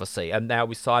controversy, and now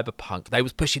with Cyberpunk, they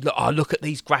was pushing, look at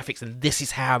these graphics, and this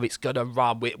is how it's going to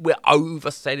run. We're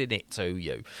overselling it to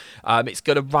you. It's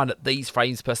going to run at these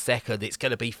frames per second. It's going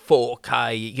to be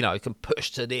 4K. You know, it can push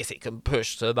to this, it can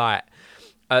push to that.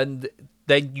 And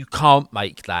then you can't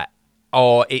make that.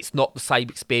 Or it's not the same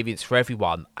experience for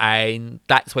everyone, and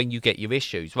that's when you get your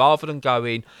issues. Rather than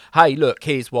going, hey, look,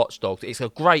 here's Watch Dogs. It's a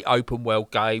great open world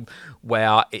game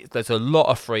where there's a lot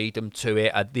of freedom to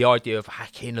it, and the idea of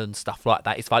hacking and stuff like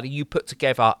that is funny. You put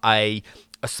together a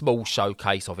small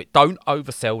showcase of it. Don't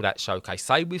oversell that showcase.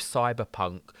 Say with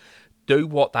Cyberpunk, do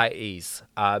what that is.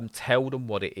 Tell them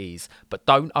what it is, but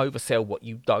don't oversell what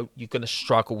you're going to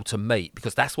struggle to meet,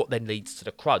 because that's what then leads to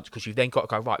the crunch. Because you've then got to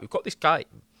go, right, we've got this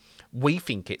game. We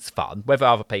think it's fun. Whether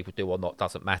other people do or not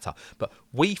doesn't matter. But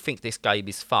we think this game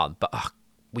is fun, but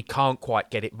we can't quite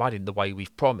get it running the way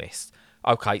we've promised.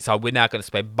 Okay, so we're now going to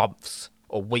spend months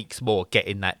or weeks more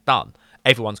getting that done.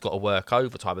 Everyone's got to work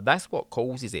overtime, and that's what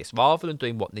causes this. Rather than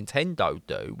doing what Nintendo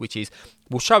do, which is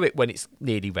we'll show it when it's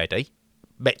nearly ready.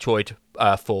 Metroid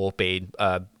 4 being,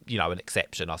 an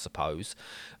exception, I suppose.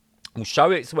 We'll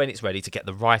show it when it's ready to get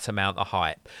the right amount of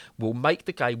hype. We'll make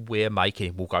the game we're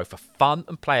making. We'll go for fun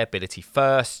and playability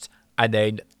first, and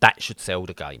then that should sell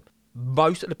the game.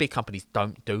 Most of the big companies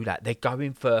don't do that. They're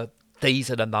going for,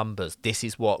 these are the numbers. This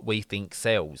is what we think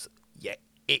sells. Yeah,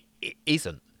 it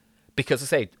isn't. Because I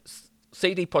said,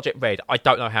 CD Projekt Red, I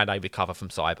don't know how they recover from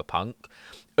Cyberpunk.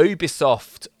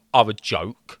 Ubisoft are a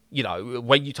joke. You know,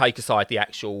 when you take aside the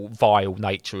actual vile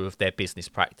nature of their business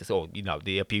practice, or,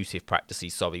 the abusive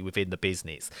practices, within the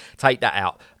business, take that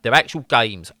out. Their actual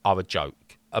games are a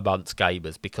joke amongst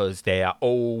gamers, because they're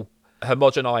all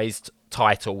homogenized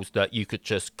titles that you could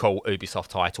just call Ubisoft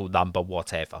title number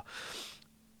whatever.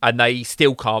 And they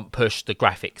still can't push the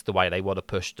graphics the way they want to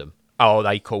push them. Or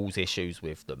they cause issues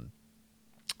with them.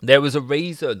 There was a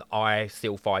reason I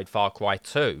still find Far Cry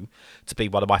 2 to be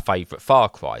one of my favourite Far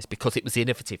Crys, because it was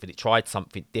innovative and it tried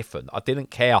something different. I didn't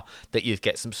care that you'd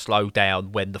get some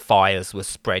slowdown when the fires were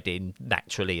spreading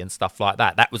naturally and stuff like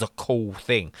that. That was a cool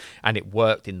thing, and it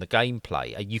worked in the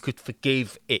gameplay, and you could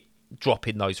forgive it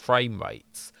dropping those frame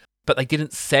rates. But they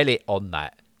didn't sell it on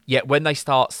that. Yet when they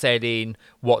start selling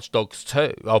Watch Dogs,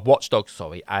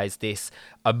 as this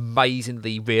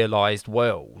amazingly realised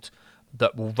world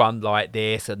that will run like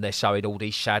this, and they're showing all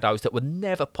these shadows that were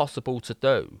never possible to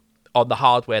do on the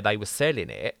hardware they were selling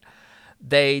it,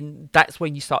 then that's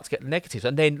when you start to get the negatives.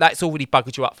 And then that's already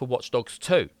buggered you up for Watch Dogs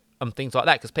 2 and things like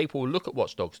that, because people will look at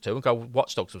Watch Dogs 2 and go, well,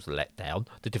 Watch Dogs was a letdown,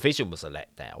 The Division was a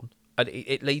letdown, and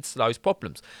it leads to those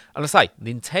problems. And I say,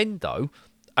 Nintendo,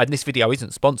 and this video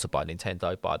isn't sponsored by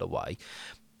Nintendo, by the way,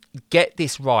 get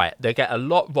this right. They get a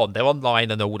lot wrong. They're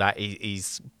online and all that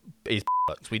is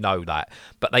we know that,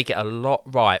 but they get a lot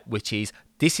right, which is,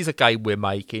 this is a game we're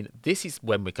making, this is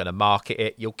when we're going to market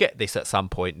it, you'll get this at some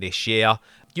point this year,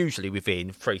 usually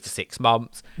within 3 to 6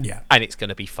 months, and it's going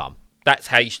to be fun. That's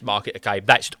how you should market a game.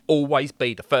 That should always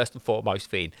be the first and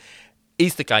foremost thing.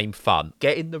 Is the game fun?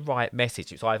 Getting the right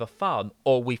message. It's either fun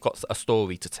or we've got a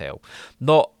story to tell,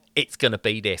 not it's going to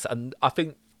be this. And I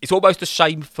think it's almost a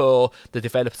shame for the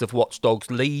developers of Watch Dogs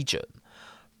Legion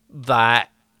that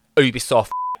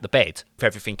Ubisoft the bed for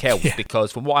everything else,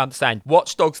 because from what I understand,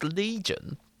 Watch Dogs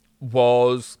Legion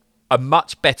was a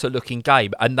much better looking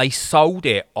game, and they sold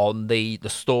it on the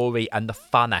story and the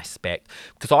fun aspect,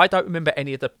 because I don't remember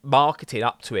any of the marketing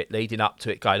up to it, leading up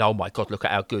to it, going, oh my god, look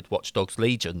at how good Watch Dogs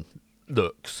Legion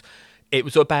looks. It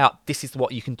was about, this is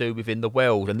what you can do within the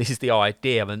world, and this is the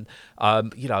idea, and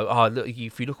look,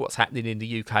 if you look at what's happening in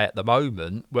the UK at the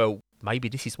moment, well, maybe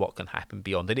this is what can happen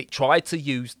beyond. And it tried to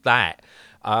use that,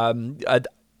 and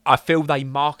I feel they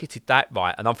marketed that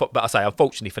right, but I say,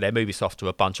 unfortunately for them, Ubisoft are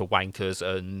a bunch of wankers,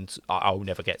 and I'll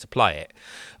never get to play it.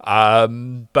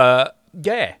 But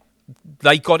yeah,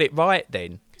 they got it right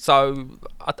then. So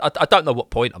I don't know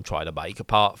what point I'm trying to make,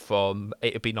 apart from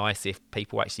it'd be nice if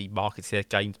people actually marketed their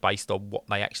games based on what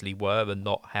they actually were, and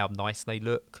not how nice they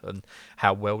look and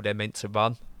how well they're meant to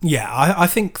run. Yeah, I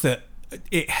think that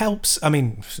it helps. I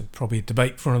mean, it's probably a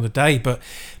debate for another day, but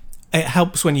it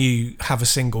helps when you have a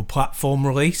single platform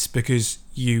release because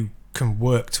you can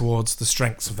work towards the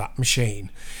strengths of that machine.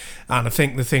 And I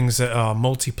think the things that are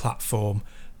multi-platform,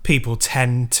 people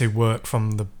tend to work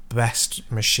from the best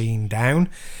machine down,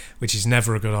 which is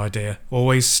never a good idea.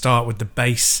 Always start with the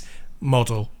base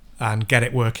model and get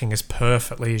it working as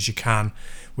perfectly as you can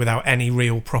without any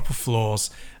real proper flaws,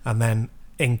 and then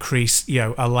increase,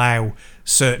 allow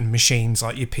certain machines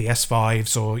like your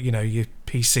PS5s or, your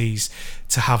PCs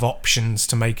to have options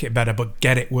to make it better, but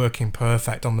get it working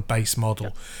perfect on the base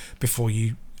model before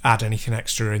you add anything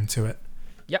extra into it.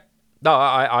 Yep. No,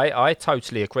 I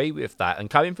totally agree with that. And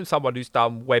coming from someone who's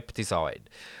done web design,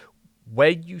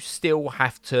 when you still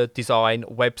have to design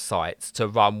websites to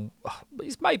run,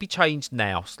 it's maybe changed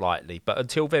now slightly, but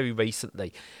until very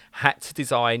recently, had to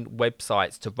design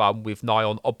websites to run with nigh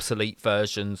on obsolete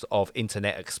versions of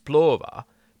Internet Explorer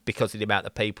because of the amount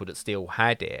of people that still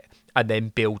had it, and then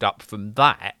build up from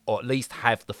that, or at least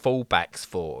have the fallbacks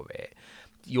for it.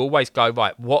 You always go,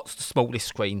 right, what's the smallest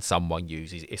screen someone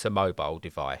uses? It's a mobile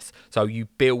device. So you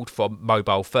build from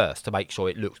mobile first to make sure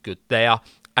it looks good there.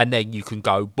 And then you can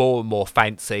go more and more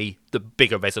fancy, the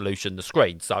bigger resolution the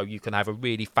screen. So you can have a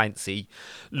really fancy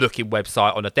looking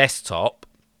website on a desktop.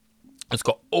 It's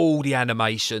got all the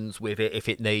animations with it if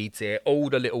it needs it, all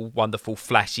the little wonderful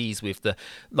flashes with the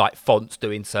fonts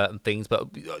doing certain things. But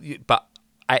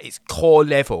at its core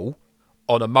level,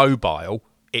 on a mobile,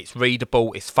 it's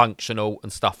readable, it's functional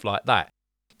and stuff like that.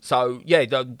 So yeah,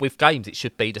 with games it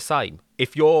should be the same.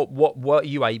 If you're what are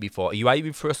you aiming for? Are you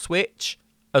aiming for a Switch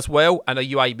as well, and are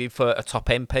you aiming for a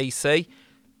top-end PC?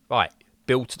 Right,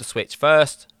 build to the Switch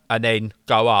first and then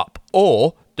go up,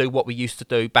 or do what we used to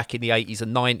do back in the 80s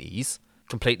and 90s,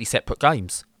 completely separate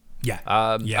games.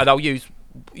 And I'll use,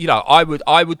 I would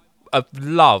have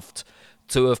loved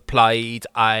to have played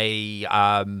a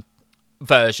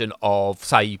version of,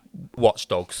 say, Watch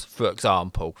Dogs, for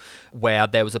example, where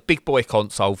there was a big boy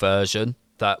console version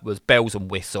that was bells and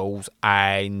whistles,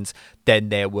 and then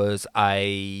there was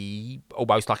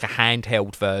almost like a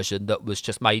handheld version that was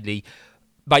just mainly,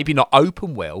 maybe not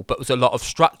open world, but was a lot of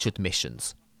structured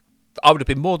missions. I would have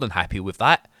been more than happy with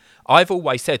that. I've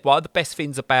always said one of the best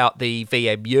things about the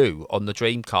VMU on the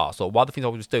Dreamcast, or one of the things I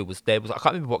always do, was I can't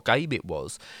remember what game it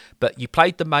was, but you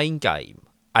played the main game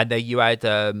and then you had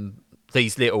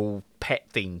these little pet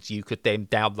things you could then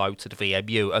download to the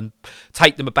VMU and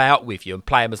take them about with you and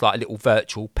play them as like a little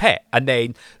virtual pet, and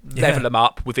then level them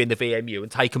up within the VMU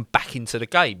and take them back into the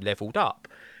game leveled up.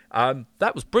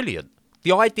 That was brilliant.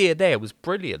 The idea there was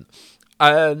brilliant,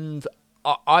 and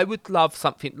I would love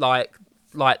something like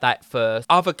that for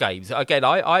other games. Again,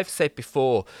 I've said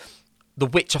before, The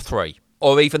Witcher 3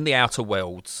 or even The Outer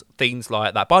Worlds, things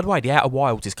like that. By the way, The Outer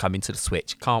Wilds is coming to the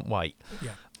Switch. Can't wait.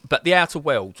 Yeah. But The Outer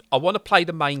Worlds, I want to play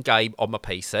the main game on my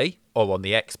PC or on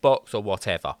the Xbox or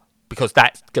whatever, because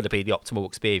that's going to be the optimal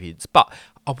experience. But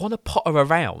I want to potter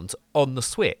around on the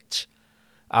Switch.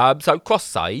 So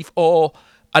cross-save, or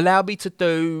allow me to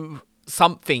do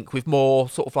something with more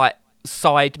sort of like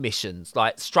side missions,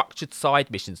 like structured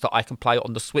side missions that I can play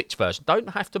on the Switch version.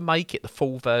 Don't have to make it the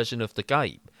full version of the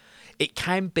game. It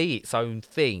can be its own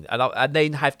thing, and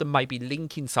then have them maybe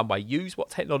link in some way. Use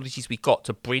what technologies we got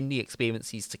to bring the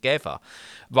experiences together,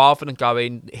 rather than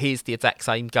going, here's the exact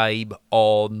same game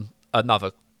on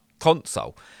another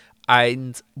console.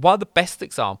 And one of the best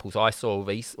examples I saw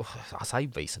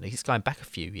recently, it's going back a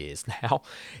few years now,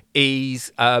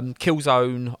 is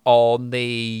Killzone on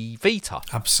the Vita.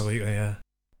 Absolutely, yeah.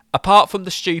 Apart from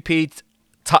the stupid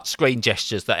touchscreen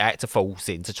gestures that I had to force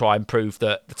in to try and prove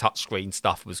that the touchscreen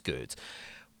stuff was good.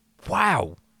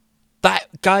 Wow,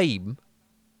 that game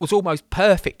was almost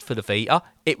perfect for the Vita.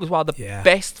 It was one of the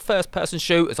best first-person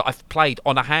shooters I've played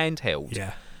on a handheld.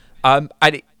 Yeah. And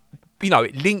it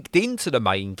linked into the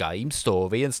main game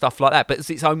story and stuff like that, but it's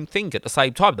its own thing at the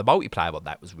same time. The multiplayer on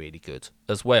that was really good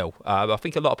as well. I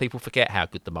think a lot of people forget how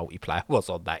good the multiplayer was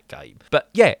on that game. But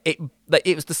yeah, it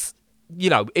was the,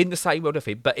 in the same world of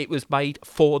it, but it was made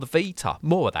for the Vita.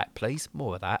 More of that, please.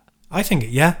 More of that. I think,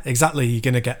 yeah, exactly. You're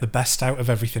going to get the best out of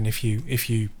everything if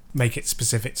you make it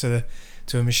specific to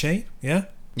a machine. Yeah.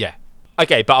 Yeah.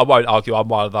 Okay, but I won't argue I'm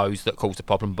one of those that caused a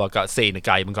problem by seeing a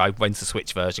game and going, when's the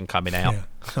Switch version coming out?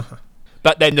 Yeah.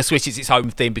 But then the Switch is its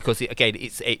own thing because,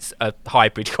 it's a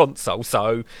hybrid console,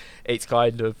 so it's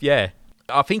kind of, yeah.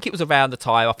 I think it was around the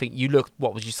time, I think you looked,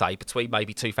 what would you say, between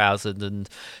maybe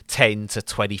 2010 to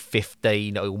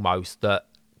 2015 almost, that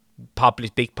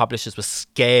big publishers were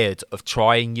scared of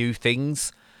trying new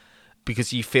things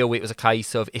because you feel it was a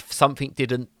case of if something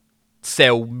didn't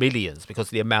sell millions because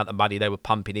of the amount of money they were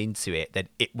pumping into it, then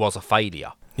it was a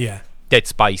failure. Yeah. Dead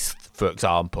Space, for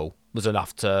example, was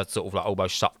enough to sort of like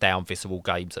almost shut down Visceral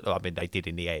Games. I mean, they did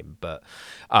in the end, but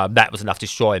that was enough to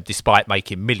destroy them despite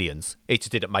making millions. It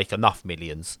just didn't make enough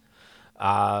millions.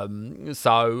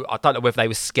 So I don't know whether they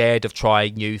were scared of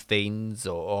trying new things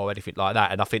or anything like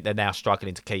that. And I think they're now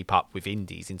struggling to keep up with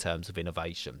indies in terms of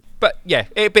innovation. But yeah,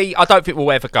 I don't think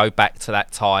we'll ever go back to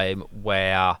that time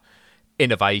where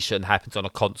innovation happens on a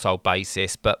console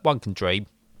basis, but one can dream.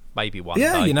 Maybe one day.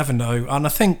 Yeah, you never know. And I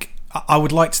think, I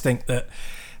would like to think that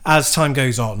as time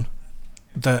goes on,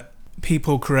 that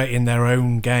people creating their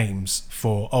own games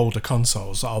for older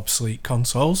consoles, obsolete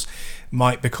consoles,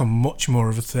 might become much more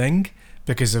of a thing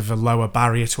because of a lower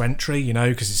barrier to entry, you know,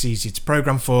 because it's easier to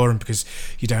program for and because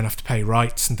you don't have to pay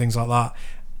rights and things like that.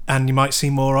 And you might see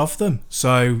more of them.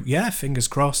 So, yeah, fingers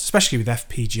crossed, especially with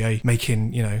FPGA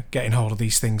making, you know, getting hold of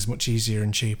these things much easier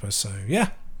and cheaper. So, yeah,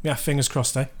 fingers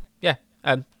crossed, eh? Yeah,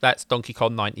 and that's Donkey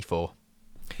Kong 94.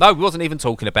 No, we wasn't even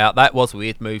talking about that, was we?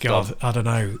 Had moved on. I don't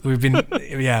know. We've been,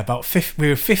 we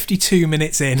were 52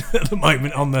 minutes in at the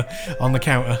moment on the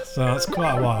counter, so that's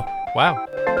quite a while. Wow.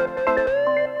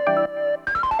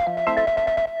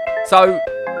 So,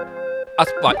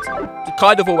 to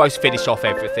kind of almost finish off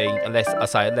everything, unless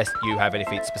you have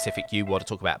anything specific you want to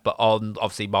talk about, but on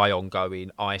obviously my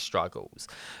ongoing eye struggles,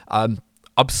 I'm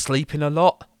sleeping a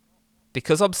lot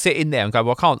because I'm sitting there and going,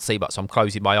 well, I can't see much, so I'm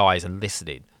closing my eyes and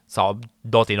listening. So I'm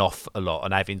nodding off a lot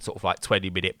and having sort of like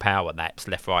 20-minute power naps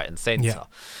left, right, and centre.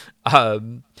 Yeah.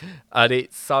 And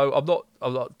it's so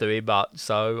I'm not doing much.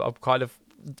 So I'm kind of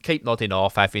keep nodding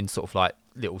off, having sort of like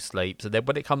little sleeps. And then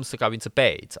when it comes to going to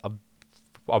bed, I'm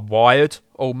wired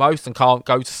almost and can't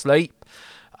go to sleep.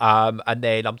 And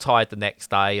then I'm tired the next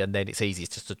day, and then it's easy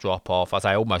just to drop off. As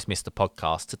I almost missed the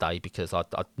podcast today because I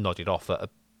nodded off at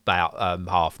about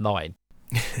 9:30.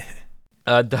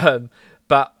 And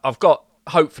but I've got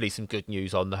hopefully some good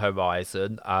news on the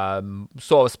horizon.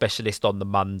 Saw a specialist on the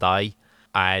Monday,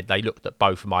 and they looked at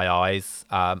both of my eyes.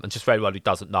 And just for anyone who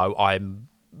doesn't know, I'm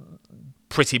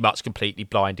pretty much completely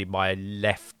blind in my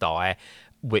left eye,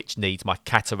 which needs my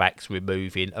cataracts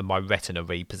removing and my retina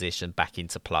repositioned back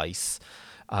into place.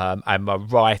 And my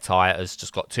right eye has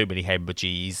just got too many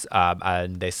hemorrhages,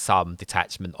 and there's some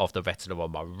detachment of the retina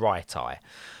on my right eye.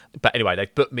 But anyway, they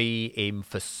put me in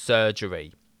for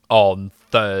surgery on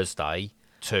Thursday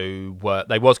to work.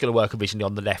 They was going to work originally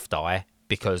on the left eye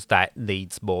because that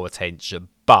needs more attention,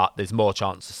 but there's more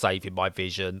chance of saving my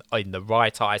vision in the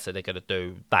right eye, so they're going to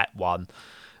do that one.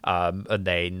 And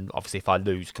then obviously if I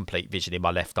lose complete vision in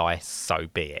my left eye, so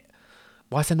be it.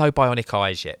 Why is there no bionic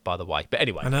eyes yet, by the way? But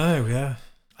anyway, I know, yeah.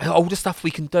 All the stuff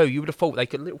we can do. You would have thought they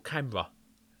could a little camera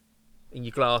in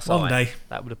your glass eye. One day.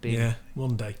 That would have been... Yeah,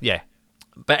 one day. Yeah.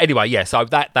 But anyway, yeah, so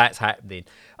that's happening.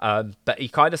 But he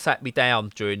kind of sat me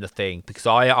down during the thing because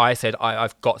I said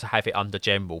I've got to have it under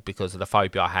general because of the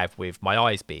phobia I have with my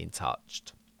eyes being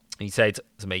touched. And he said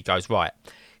to me, he goes, right,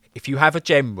 if you have a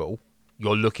general,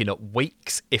 you're looking at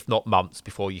weeks, if not months,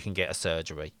 before you can get a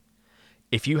surgery.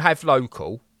 If you have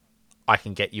local, I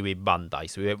can get you in Monday.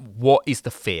 So we went, what is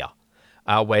the fear?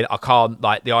 When I can't,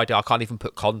 like the idea, I can't even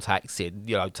put contacts in,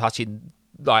 you know, touching,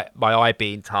 like my eye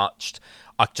being touched,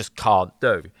 I just can't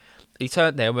do. He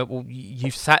turned there and went, well,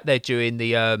 you've sat there during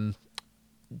me,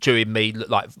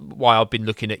 like while I've been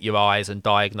looking at your eyes and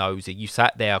diagnosing, you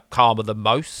sat there calmer than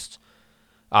most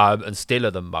and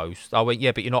stiller than most. I went,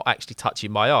 yeah, but you're not actually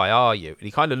touching my eye, are you? And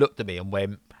he kind of looked at me and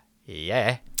went,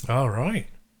 yeah. All right.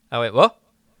 I went, what?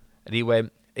 And he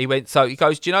went, so he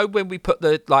goes, do you know when we put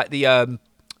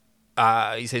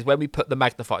he says, when we put the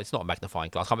magnifying, it's not a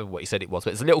magnifying glass, I can't remember what he said it was,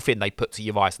 but it's a little thing they put to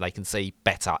your eyes and they can see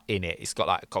better in it. It's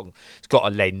got a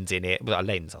lens in it, a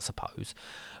lens, I suppose.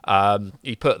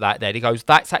 He put that there. He goes,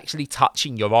 that's actually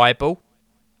touching your eyeball.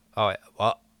 I went,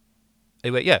 what? He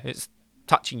went, yeah, it's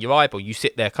touching your eyeball. You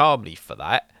sit there calmly for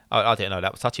that. I didn't know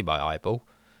that was touching my eyeball.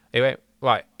 He went,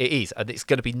 right, it is, and it's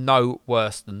going to be no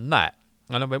worse than that.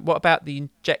 And I went, what about the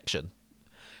injection?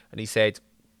 And he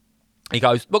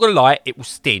goes, not going to lie, it will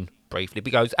sting briefly. But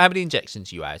he goes, how many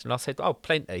injections you had? And I said, oh,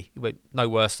 plenty. He went, no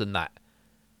worse than that.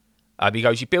 He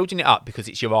goes, you're building it up because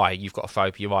it's your eye. You've got a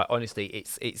phobia. You're right. Honestly,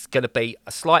 it's going to be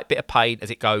a slight bit of pain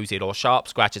as it goes in or a sharp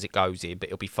scratch as it goes in, but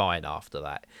it'll be fine after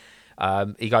that.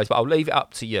 He goes, but I'll leave it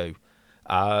up to you.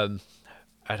 And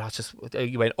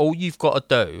he went, all you've got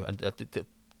to do, and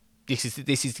this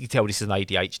is you can tell this is an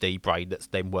ADHD brain that's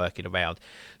then working around.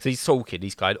 So he's talking,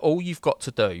 he's going, all you've got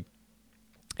to do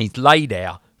is lay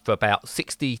there for about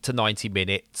 60 to 90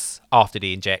 minutes after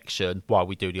the injection while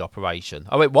we do the operation.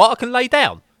 I went, what? I can lay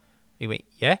down? He went,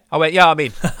 yeah. I went, yeah, I'm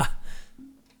in.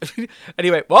 And he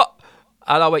went, what?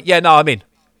 And I went, yeah, no, I'm in.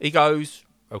 He goes,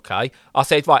 okay. I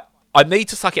said, right, I need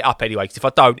to suck it up anyway, because if I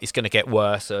don't, it's going to get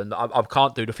worse, and I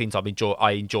can't do the things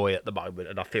I enjoy at the moment,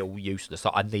 and I feel useless,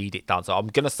 so I need it done, so I'm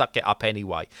going to suck it up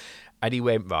anyway. And he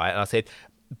went, right, and I said,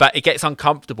 but it gets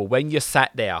uncomfortable when you're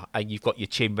sat there and you've got your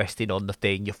chin resting on the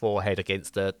thing, your forehead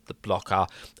against the blocker,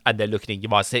 and they're looking in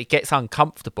your eyes. So it gets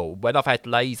uncomfortable. When I've had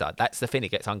laser, that's the thing,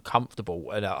 it gets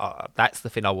uncomfortable, and that's the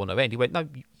thing I want to end. He went, no,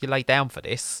 you lay down for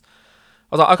this.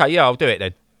 I was like, okay, yeah, I'll do it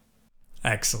then.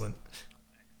 Excellent.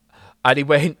 And he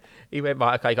went,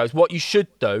 right, okay. He goes, what you should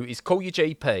do is call your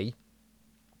GP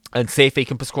and see if he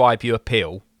can prescribe you a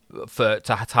pill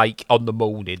to take on the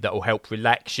morning that will help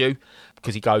relax you.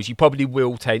 Because he goes, you probably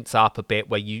will tense up a bit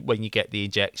when you get the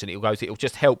injection. It'll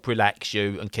just help relax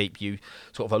you and keep you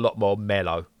sort of a lot more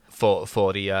mellow for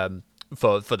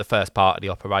the first part of the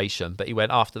operation. But he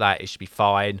went, after that it should be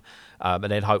fine, and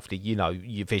then hopefully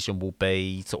your vision will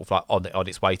be sort of like on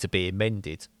its way to being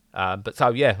mended. But so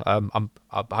yeah, I'm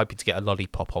hoping to get a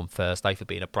lollipop on Thursday for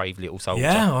being a brave little soldier.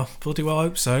 Yeah, I bloody well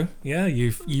hope so. Yeah,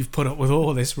 you've put up with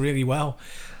all this really well.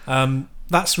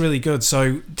 That's really good.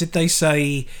 So, did they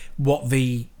say what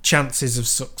the chances of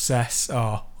success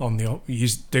are on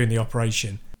doing the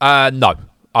operation? No,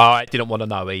 I didn't want to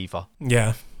know either.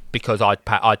 Yeah, because I'd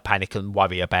panic and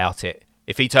worry about it.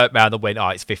 If he turned around and went,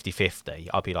 it's 50-50,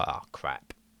 I'd be like, oh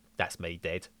crap, that's me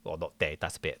dead. Or not dead,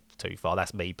 that's a bit too far,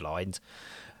 that's me blind.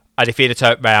 And if he'd have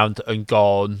turned round and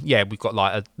gone, yeah, we've got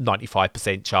like a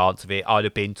 95% chance of it, I'd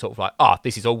have been sort of like,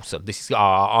 this is awesome.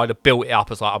 I'd have built it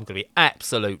up as like, I'm going to be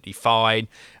absolutely fine.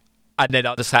 And then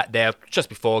I'd have sat there just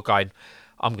before going,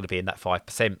 I'm going to be in that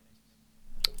 5%.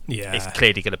 Yeah, it's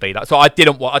clearly going to be that. So I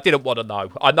didn't want to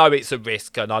know. I know it's a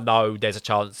risk, and I know there's a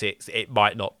chance it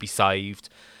might not be saved.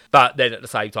 But then at the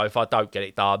same time, if I don't get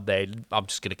it done, then I'm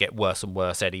just going to get worse and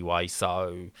worse anyway.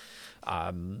 So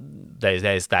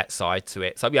there's that side to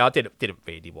it. So yeah, I didn't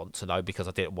really want to know, because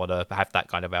I didn't want to have that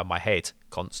kind of around my head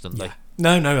constantly.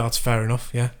 Yeah. No, that's fair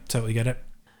enough. Yeah, totally get it.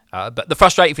 But the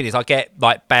frustrating thing is, I get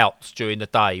like bouts during the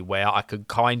day where I can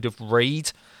kind of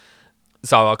read.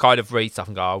 So I kind of read stuff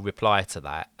and go, I'll reply to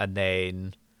that, and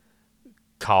then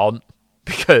can't,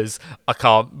 because I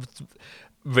can't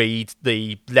read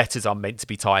the letters I'm meant to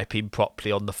be typing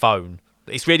properly on the phone.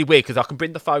 It's really weird, because I can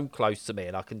bring the phone close to me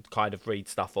and I can kind of read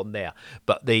stuff on there,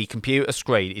 but the computer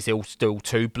screen is still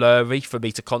too blurry for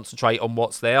me to concentrate on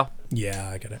what's there. Yeah,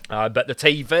 I get it. But the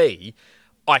TV,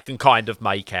 I can kind of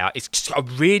make out. It's just a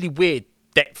really weird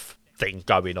depth thing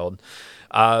going on.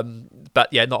 But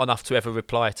yeah, not enough to ever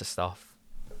reply to stuff.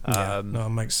 Yeah, no, it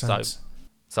makes sense.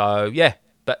 So yeah,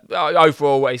 but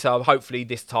overall, hopefully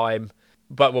this time,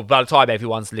 by the time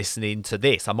everyone's listening to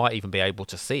this, I might even be able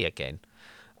to see again,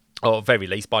 or at very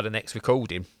least by the next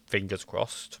recording. Fingers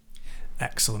crossed.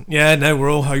 Excellent. Yeah, no,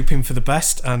 we're all hoping for the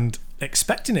best and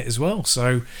expecting it as well.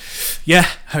 So yeah,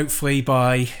 hopefully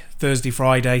by Thursday,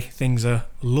 Friday, things are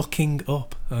looking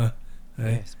up.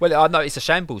 Yes. Well, I know it's a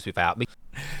shambles without me.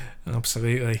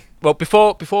 Absolutely. Well,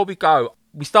 before we go,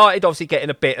 we started obviously getting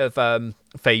a bit of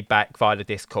feedback via the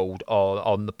Discord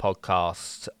on the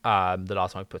podcast, the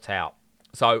last time we put out.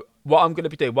 So what I'm going to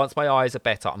be doing, once my eyes are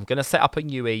better, I'm going to set up a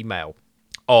new email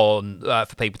on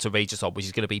for people to reach us on, which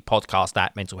is going to be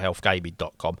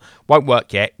podcast@mentalhealthgaming.com. Won't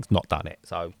work yet, it's not done it,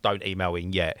 so don't email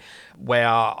in yet. Where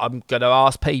I'm going to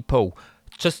ask people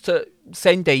just to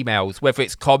send emails, whether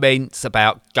it's comments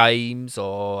about games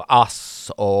or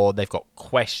us, or they've got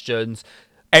questions.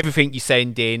 Everything you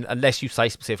send in, unless you say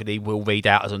specifically, we'll read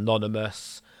out as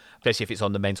anonymous, especially if it's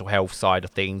on the mental health side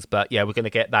of things. But yeah, we're going to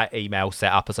get that email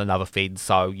set up as another thing,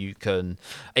 so you can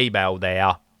email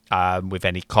there with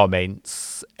any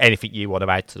comments, anything you want to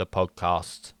add to the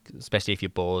podcast, especially if you're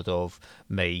bored of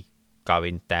me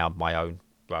going down my own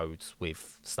roads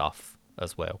with stuff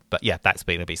as well. But yeah, that's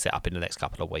going to be set up in the next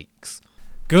couple of weeks.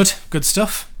 Good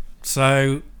stuff.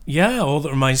 So yeah, all that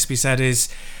remains to be said is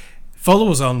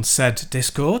follow us on said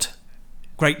Discord.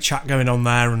 Great chat going on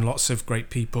there, and lots of great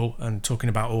people, and talking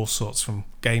about all sorts, from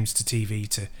games to TV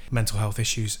to mental health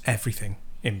issues, everything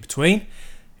in between.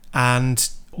 And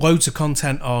loads of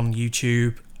content on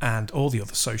YouTube and all the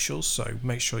other socials, so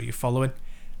make sure you're following.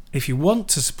 If you want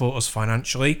to support us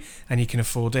financially and you can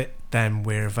afford it, then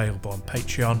we're available on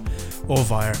Patreon or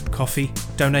via coffee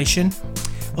donation.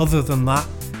 Other than that,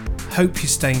 hope you're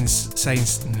staying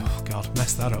oh god,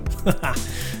 messed that up.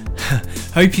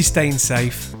 Hope you're staying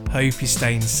safe. Hope you're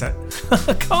staying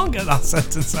I can't get that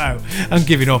sentence out. I'm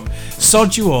giving up.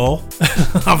 Sod you all.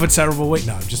 Have a terrible week.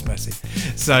 No, I'm just messing.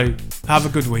 So have a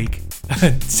good week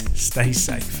and stay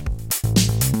safe.